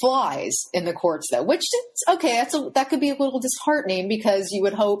that flies in the courts, though, which is okay. That could be a little disheartening, because you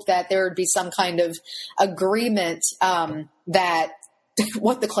would hope that there would be some kind of agreement that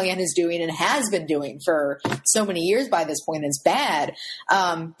what the Klan is doing and has been doing for so many years by this point is bad.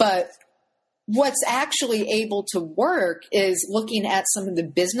 But what's actually able to work is looking at some of the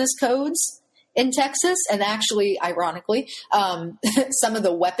business codes in Texas, and actually, ironically, some of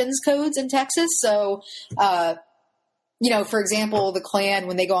the weapons codes in Texas. So, for example, the Klan,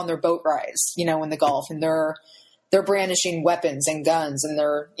 when they go on their boat rides, in the Gulf, and they're brandishing weapons and guns, and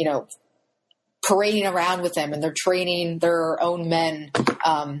they're, parading around with them, and they're training their own men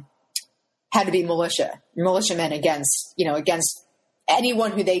how to be militiamen against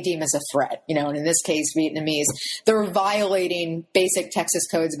anyone who they deem as a threat, and in this case, Vietnamese. They're violating basic Texas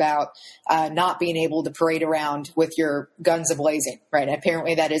codes about not being able to parade around with your guns ablazing, right?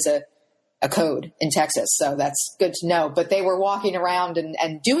 Apparently that is a code in Texas, so that's good to know. But they were walking around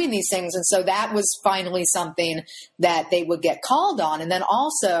and doing these things, and so that was finally something that they would get called on. And then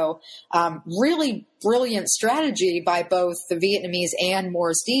also, really brilliant strategy by both the Vietnamese and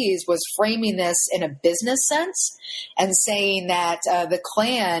Morris Dees was framing this in a business sense and saying that the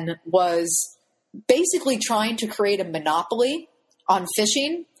Klan was basically trying to create a monopoly on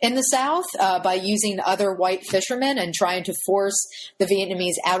fishing in the South by using other white fishermen and trying to force the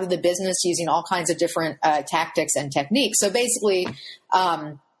Vietnamese out of the business using all kinds of different tactics and techniques. So basically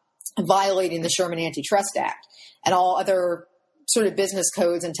violating the Sherman Antitrust Act and all other sort of business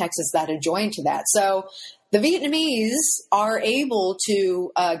codes in Texas that adjoin to that. So the Vietnamese are able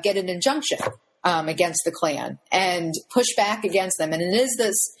to get an injunction against the Klan and push back against them. And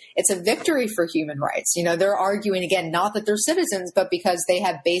it's a victory for human rights. They're arguing, again, not that they're citizens, but because they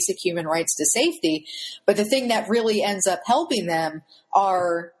have basic human rights to safety. But the thing that really ends up helping them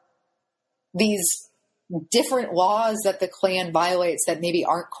are these different laws that the Klan violates that maybe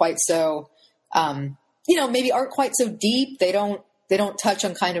aren't quite so, maybe aren't quite so deep. They don't touch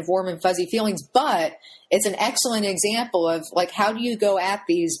on kind of warm and fuzzy feelings, but it's an excellent example of how do you go at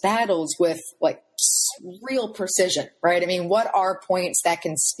these battles with real precision, right? I mean, what are points that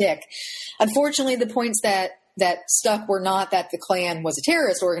can stick? Unfortunately, the points that stuck were not that the Klan was a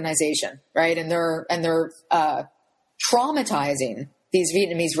terrorist organization, right? And they're traumatizing these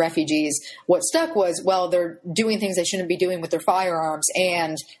Vietnamese refugees. What stuck was, they're doing things they shouldn't be doing with their firearms,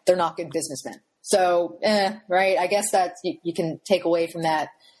 and they're not good businessmen. So, right, I guess that you can take away from that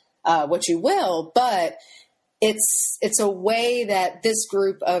what you will, but it's a way that this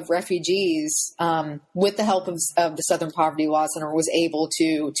group of refugees, with the help of the Southern Poverty Law Center, was able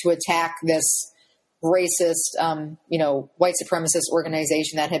to attack this racist, white supremacist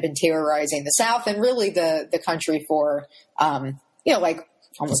organization that had been terrorizing the South and really the country for,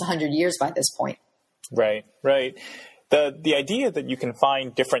 almost 100 years by this point. Right. The idea that you can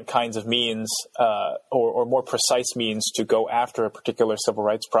find different kinds of means or more precise means to go after a particular civil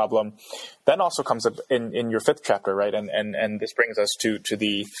rights problem, then also comes up in your fifth chapter, right? And this brings us to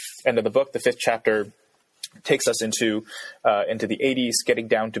the end of the book. The fifth chapter takes us into the 80s, getting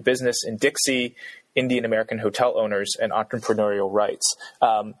down to business in Dixie, Indian American hotel owners, and entrepreneurial rights.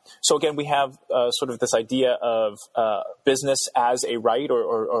 So again, we have sort of this idea of business as a right,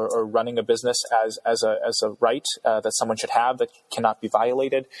 or running a business as a right that someone should have that cannot be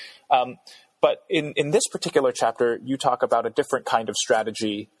violated. But in this particular chapter, you talk about a different kind of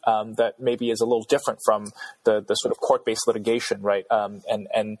strategy that maybe is a little different from the sort of court-based litigation, right?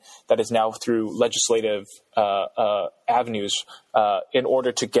 And that is now through legislative avenues in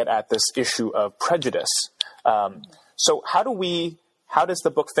order to get at this issue of prejudice. So how does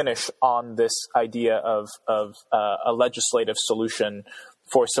the book finish on this idea of a legislative solution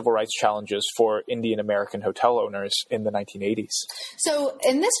for civil rights challenges for Indian American hotel owners in the 1980s? So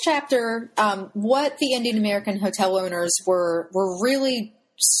in this chapter, what the Indian American hotel owners were really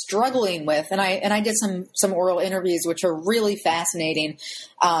struggling with, and I did some oral interviews which are really fascinating.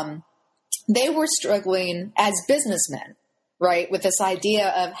 They were struggling as businessmen, right, with this idea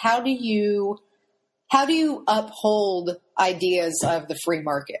of how do you uphold ideas of the free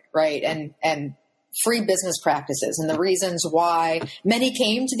market, right, and free business practices, and the reasons why many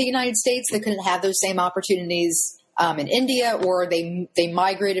came to the United States that couldn't have those same opportunities in India, or they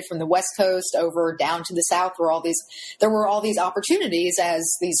migrated from the West Coast over down to the South, where there were all these opportunities as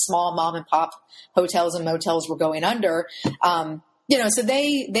these small mom and pop hotels and motels were going under. So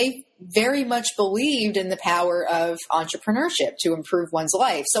they very much believed in the power of entrepreneurship to improve one's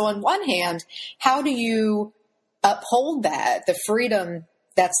life. So on one hand, how do you uphold the freedom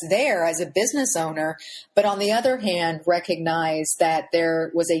that's there as a business owner, but on the other hand, recognize that there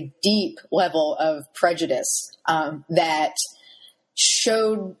was a deep level of prejudice that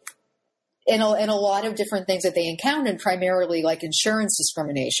showed in a lot of different things that they encountered, primarily like insurance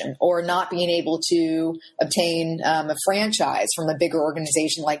discrimination or not being able to obtain a franchise from a bigger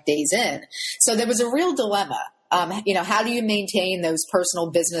organization like Days Inn. So there was a real dilemma. How do you maintain those personal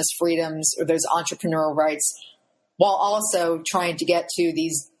business freedoms or those entrepreneurial rights while also trying to get to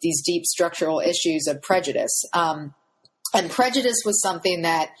these deep structural issues of prejudice? And prejudice was something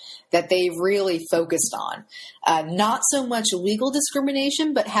that they really focused on. Not so much legal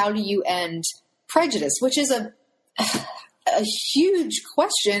discrimination, but how do you end prejudice, which is a huge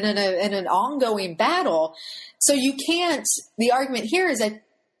question and an ongoing battle. So the argument here is that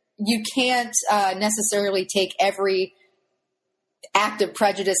you can't necessarily take every act of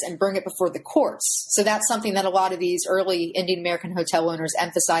prejudice and bring it before the courts. So that's something that a lot of these early Indian American hotel owners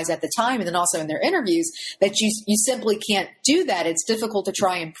emphasize at the time, and then also in their interviews, that you simply can't do that. It's difficult to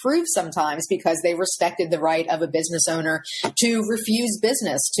try and prove sometimes because they respected the right of a business owner to refuse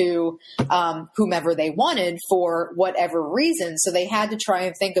business to whomever they wanted for whatever reason. So they had to try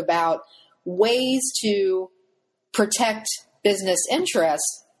and think about ways to protect business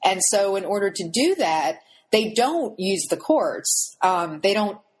interests. And so in order to do that, they don't use the courts. They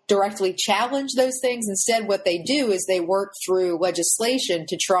don't directly challenge those things. Instead, what they do is they work through legislation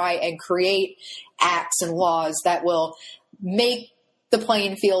to try and create acts and laws that will make the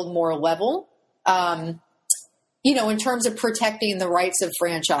playing field more level, in terms of protecting the rights of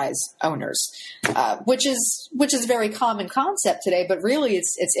franchise owners, which is a very common concept today. But really,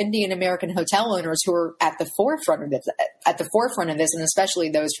 it's Indian American hotel owners who are at the forefront of this, and especially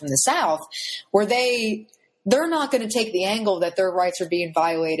those from the South, where they're not going to take the angle that their rights are being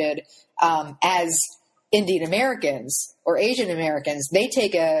violated as Indian Americans or Asian Americans. They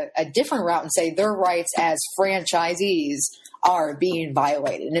take a different route and say their rights as franchisees are being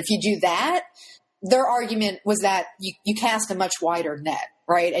violated. And if you do that, their argument was that you cast a much wider net,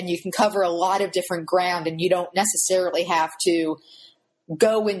 right? And you can cover a lot of different ground, and you don't necessarily have to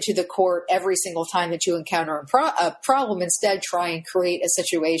go into the court every single time that you encounter a problem. Instead, try and create a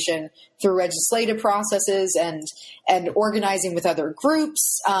situation through legislative processes and organizing with other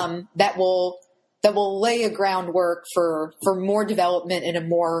groups that will lay a groundwork for more development in a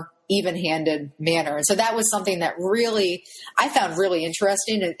more even-handed manner. And so that was something that really I found really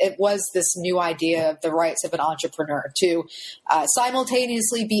interesting. It was this new idea of the rights of an entrepreneur to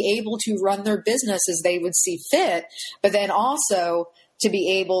simultaneously be able to run their business as they would see fit, but then also to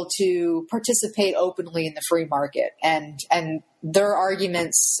be able to participate openly in the free market. And their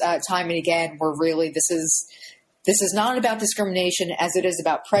arguments time and again were really, this is not about discrimination as it is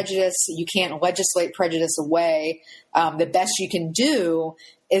about prejudice. You can't legislate prejudice away. The best you can do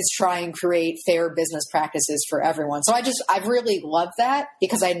is try and create fair business practices for everyone. So I've really loved that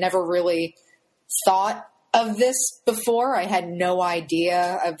because I never really thought of this before. I had no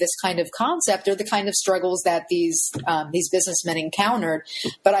idea of this kind of concept or the kind of struggles that these businessmen encountered.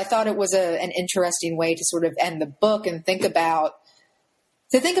 But I thought it was an interesting way to sort of end the book and think about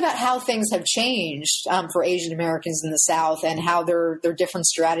how things have changed for Asian Americans in the South and how their different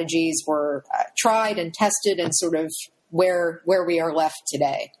strategies were tried and tested and sort of where we are left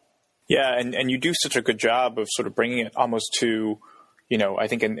today. Yeah, and you do such a good job of sort of bringing it almost to, I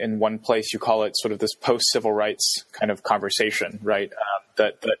think in one place you call it sort of this post-civil rights kind of conversation, right?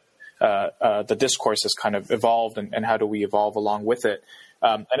 That the discourse has kind of evolved, and how do we evolve along with it.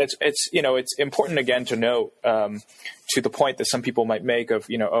 And it's important again to note, to the point that some people might make of,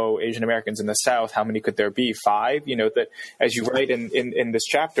 Asian Americans in the South, how many could there be? 5? That, as you write in this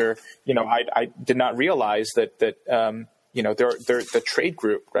chapter, I did not realize that they're the trade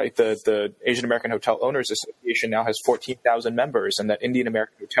group, right? The Asian American Hotel Owners Association now has 14,000 members, and that Indian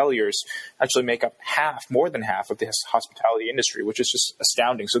American hoteliers actually make up more than half of the hospitality industry, which is just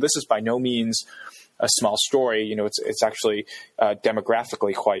astounding. So this is by no means a small story. It's actually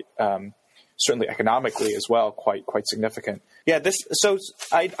demographically quite, certainly economically as well, quite significant. Yeah, so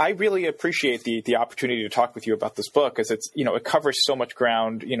I really appreciate the opportunity to talk with you about this book, as it's, it covers so much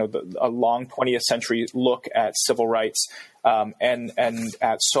ground, a long 20th century look at civil rights, and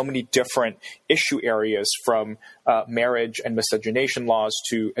at so many different issue areas, from marriage and miscegenation laws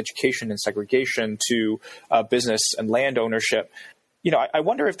to education and segregation to business and land ownership. I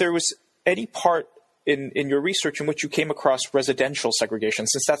wonder if there was any part in your research in which you came across residential segregation,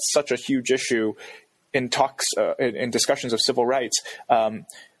 since that's such a huge issue in talks, in discussions of civil rights.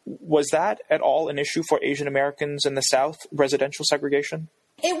 Was that at all an issue for Asian Americans in the South, residential segregation?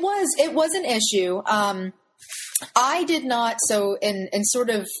 It was an issue. I did not. So in sort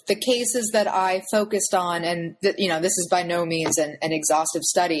of the cases that I focused on, and this is by no means an exhaustive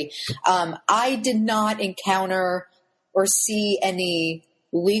study, I did not encounter or see any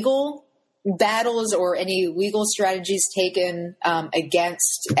legal battles or any legal strategies taken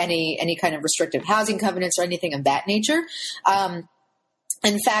against any kind of restrictive housing covenants or anything of that nature.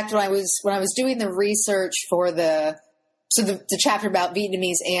 In fact, when I was doing the research for the chapter about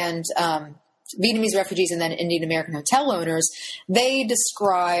Vietnamese and Vietnamese refugees and then Indian American hotel owners, they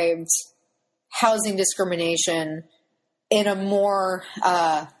described housing discrimination in a more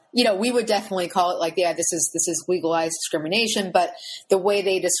we would definitely call it like, this is legalized discrimination, but the way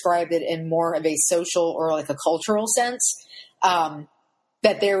they described it in more of a social or like a cultural sense,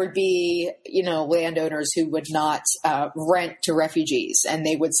 that there would be, landowners who would not rent to refugees, and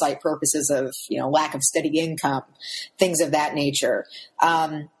they would cite purposes of, lack of steady income, things of that nature.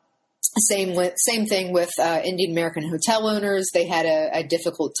 Same thing with Indian American hotel owners. They had a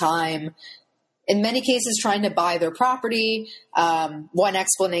difficult time, in many cases, trying to buy their property. One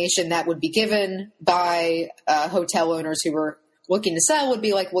explanation that would be given by hotel owners who were looking to sell would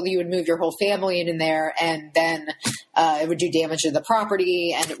be like, well, you would move your whole family in there, and then it would do damage to the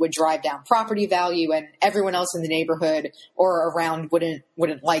property, and it would drive down property value, and everyone else in the neighborhood or around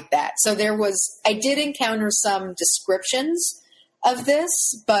wouldn't like that. So I did encounter some descriptions of this,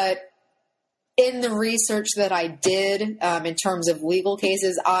 but in the research that I did, in terms of legal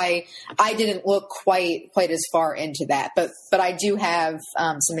cases, I didn't look quite as far into that, but I do have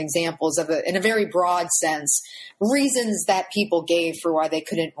some examples of it in a very broad sense, reasons that people gave for why they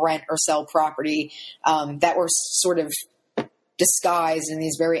couldn't rent or sell property, that were sort of disguised in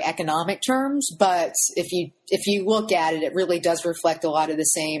these very economic terms. But if you look at it, it really does reflect a lot of the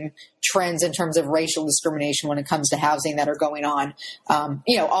same trends in terms of racial discrimination when it comes to housing that are going on,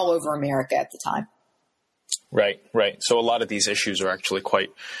 all over America at the time. Right. So a lot of these issues are actually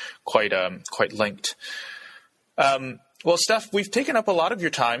quite linked. Well, Steph, we've taken up a lot of your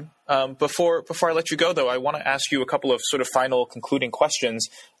time. Before I let you go, though, I want to ask you a couple of sort of final concluding questions.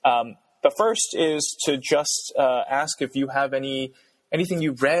 The first is to just ask if you have anything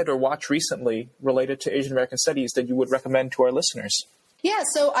you've read or watched recently related to Asian American studies that you would recommend to our listeners. Yeah,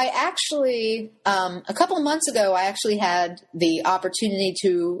 so I actually, a couple of months ago, I actually had the opportunity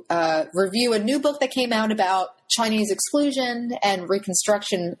to review a new book that came out about Chinese exclusion and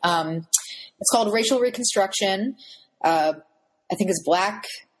Reconstruction. It's called Racial Reconstruction. I think it's Black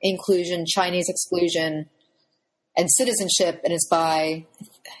Inclusion, Chinese Exclusion, and Citizenship, and it's by,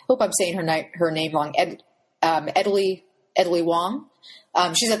 I hope I'm saying her name wrong, Edley Wong.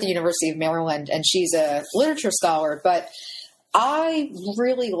 She's at the University of Maryland, and she's a literature scholar, but I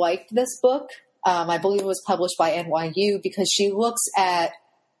really liked this book. I believe it was published by NYU, because she looks at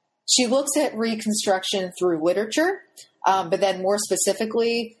Reconstruction through literature, but then more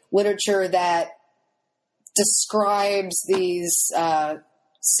specifically, literature that describes these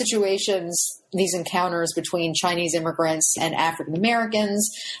situations, these encounters between Chinese immigrants and African Americans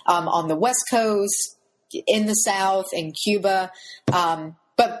on the West Coast, in the South, in Cuba.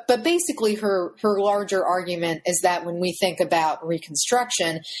 But basically her larger argument is that when we think about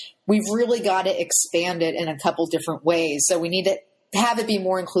Reconstruction, we've really got to expand it in a couple different ways. So we need to have it be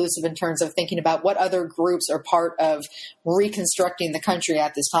more inclusive in terms of thinking about what other groups are part of reconstructing the country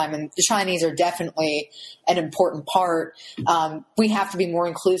at this time. And the Chinese are definitely an important part. We have to be more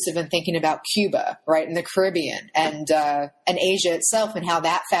inclusive in thinking about Cuba, right, and the Caribbean and Asia itself and how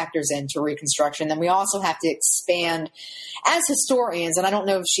that factors into Reconstruction. Then we also have to expand as historians, and I don't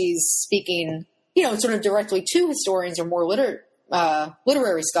know if she's speaking, sort of directly to historians or more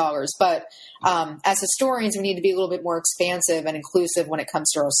literary scholars, but as historians, we need to be a little bit more expansive and inclusive when it comes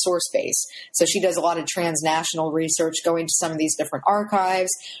to our source base. So she does a lot of transnational research, going to some of these different archives,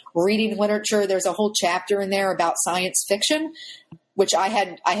 reading literature. There's a whole chapter in there about science fiction, which I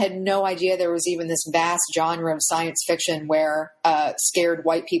had no idea there was even this vast genre of science fiction where scared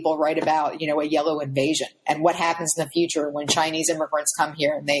white people write about, a yellow invasion and what happens in the future when Chinese immigrants come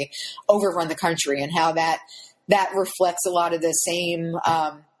here and they overrun the country, and how that reflects a lot of the same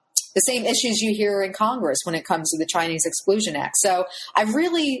issues you hear in Congress when it comes to the Chinese Exclusion Act. So I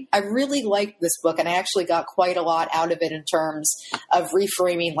really liked this book, and I actually got quite a lot out of it in terms of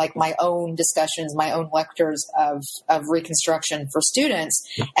reframing like my own discussions, my own lectures of Reconstruction for students.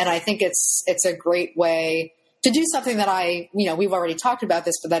 And I think it's a great way to do something that we've already talked about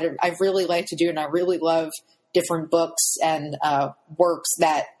this, but that I really like to do. And I really love different books and works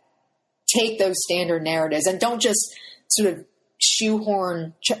that take those standard narratives and don't just sort of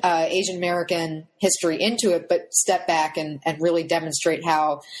shoehorn Asian American history into it, but step back and really demonstrate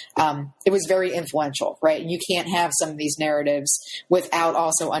how it was very influential, right? You can't have some of these narratives without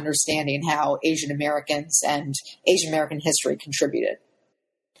also understanding how Asian Americans and Asian American history contributed.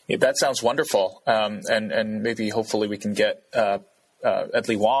 Yeah, that sounds wonderful. And maybe hopefully we can get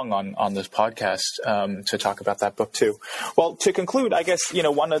Edley Wong on this podcast to talk about that book too. Well, to conclude, I guess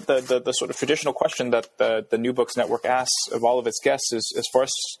one of the sort of traditional question that the New Books Network asks of all of its guests is for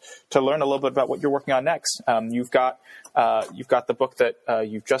us to learn a little bit about what you're working on next. You've got the book that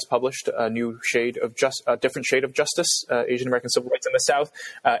you've just published, a different shade of justice, Asian American civil rights in the South,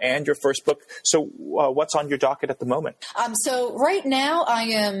 and your first book. So, what's on your docket at the moment? So right now, I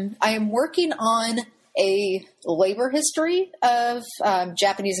am working on a labor history of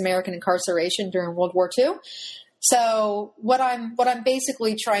Japanese American incarceration during World War II. So what I'm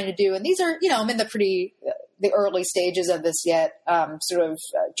basically trying to do, and these are, I'm in the early stages of this yet, sort of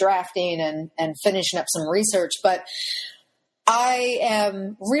drafting and finishing up some research, but I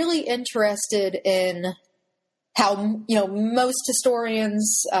am really interested in how, most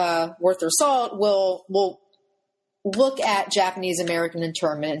historians worth their salt will look at Japanese American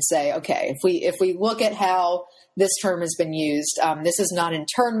internment and say, okay, if we look at how this term has been used, this is not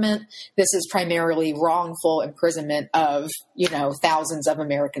internment. This is primarily wrongful imprisonment of, thousands of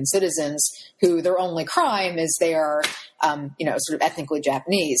American citizens who their only crime is they are, sort of ethnically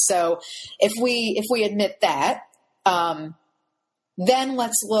Japanese. So if we admit that, then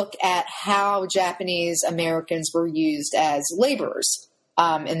let's look at how Japanese Americans were used as laborers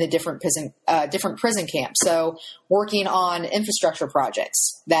in the different prison camps. So working on infrastructure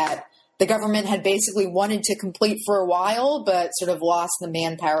projects that the government had basically wanted to complete for a while, but sort of lost the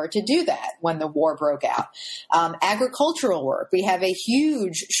manpower to do that when the war broke out. Agricultural work. We have a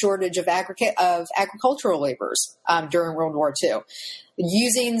huge shortage of agricultural laborers during World War II.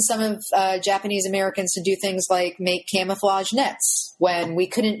 Using some of Japanese Americans to do things like make camouflage nets when we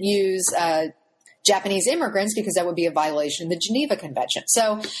couldn't use Japanese immigrants because that would be a violation of the Geneva Convention.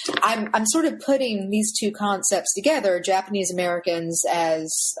 So I'm sort of putting these two concepts together, Japanese Americans as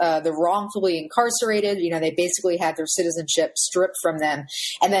the wrongfully incarcerated, they basically had their citizenship stripped from them,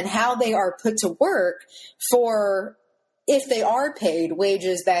 and then how they are put to work for, if they are paid,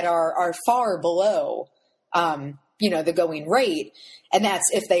 wages that are far below the going rate. And that's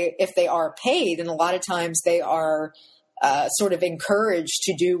if they are paid, and a lot of times they are sort of encouraged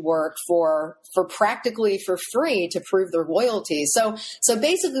to do work for practically for free to prove their loyalty. So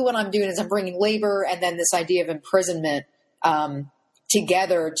basically what I'm doing is I'm bringing labor and then this idea of imprisonment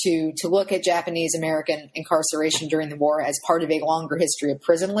together to look at Japanese American incarceration during the war as part of a longer history of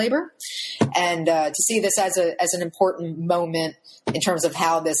prison labor, and to see this as an important moment in terms of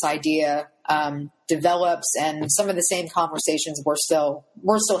how this idea develops, and some of the same conversations we're still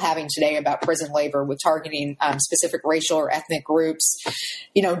having today about prison labor with targeting specific racial or ethnic groups.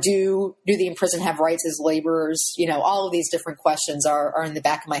 Do the imprisoned have rights as laborers? All of these different questions are in the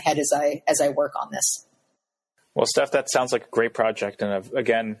back of my head as I work on this. Well, Steph, that sounds like a great project, and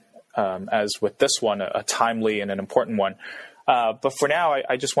again, as with this one, a timely and an important one. But for now,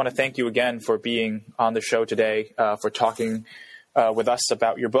 I just want to thank you again for being on the show today, for talking with us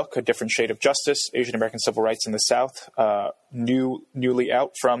about your book, A Different Shade of Justice, Asian American Civil Rights in the South, newly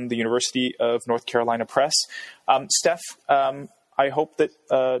out from the University of North Carolina Press. Steph, I hope that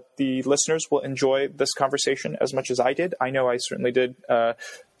the listeners will enjoy this conversation as much as I did. I know I certainly did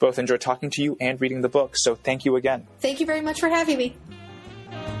both enjoy talking to you and reading the book. So thank you again. Thank you very much for having me.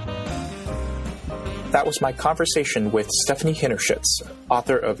 That was my conversation with Stephanie Hinnershitz,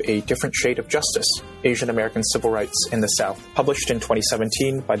 author of A Different Shade of Justice, Asian American Civil Rights in the South, published in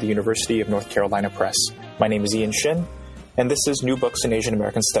 2017 by the University of North Carolina Press. My name is Ian Shin, and this is New Books in Asian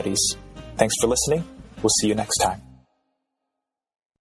American Studies. Thanks for listening. We'll see you next time.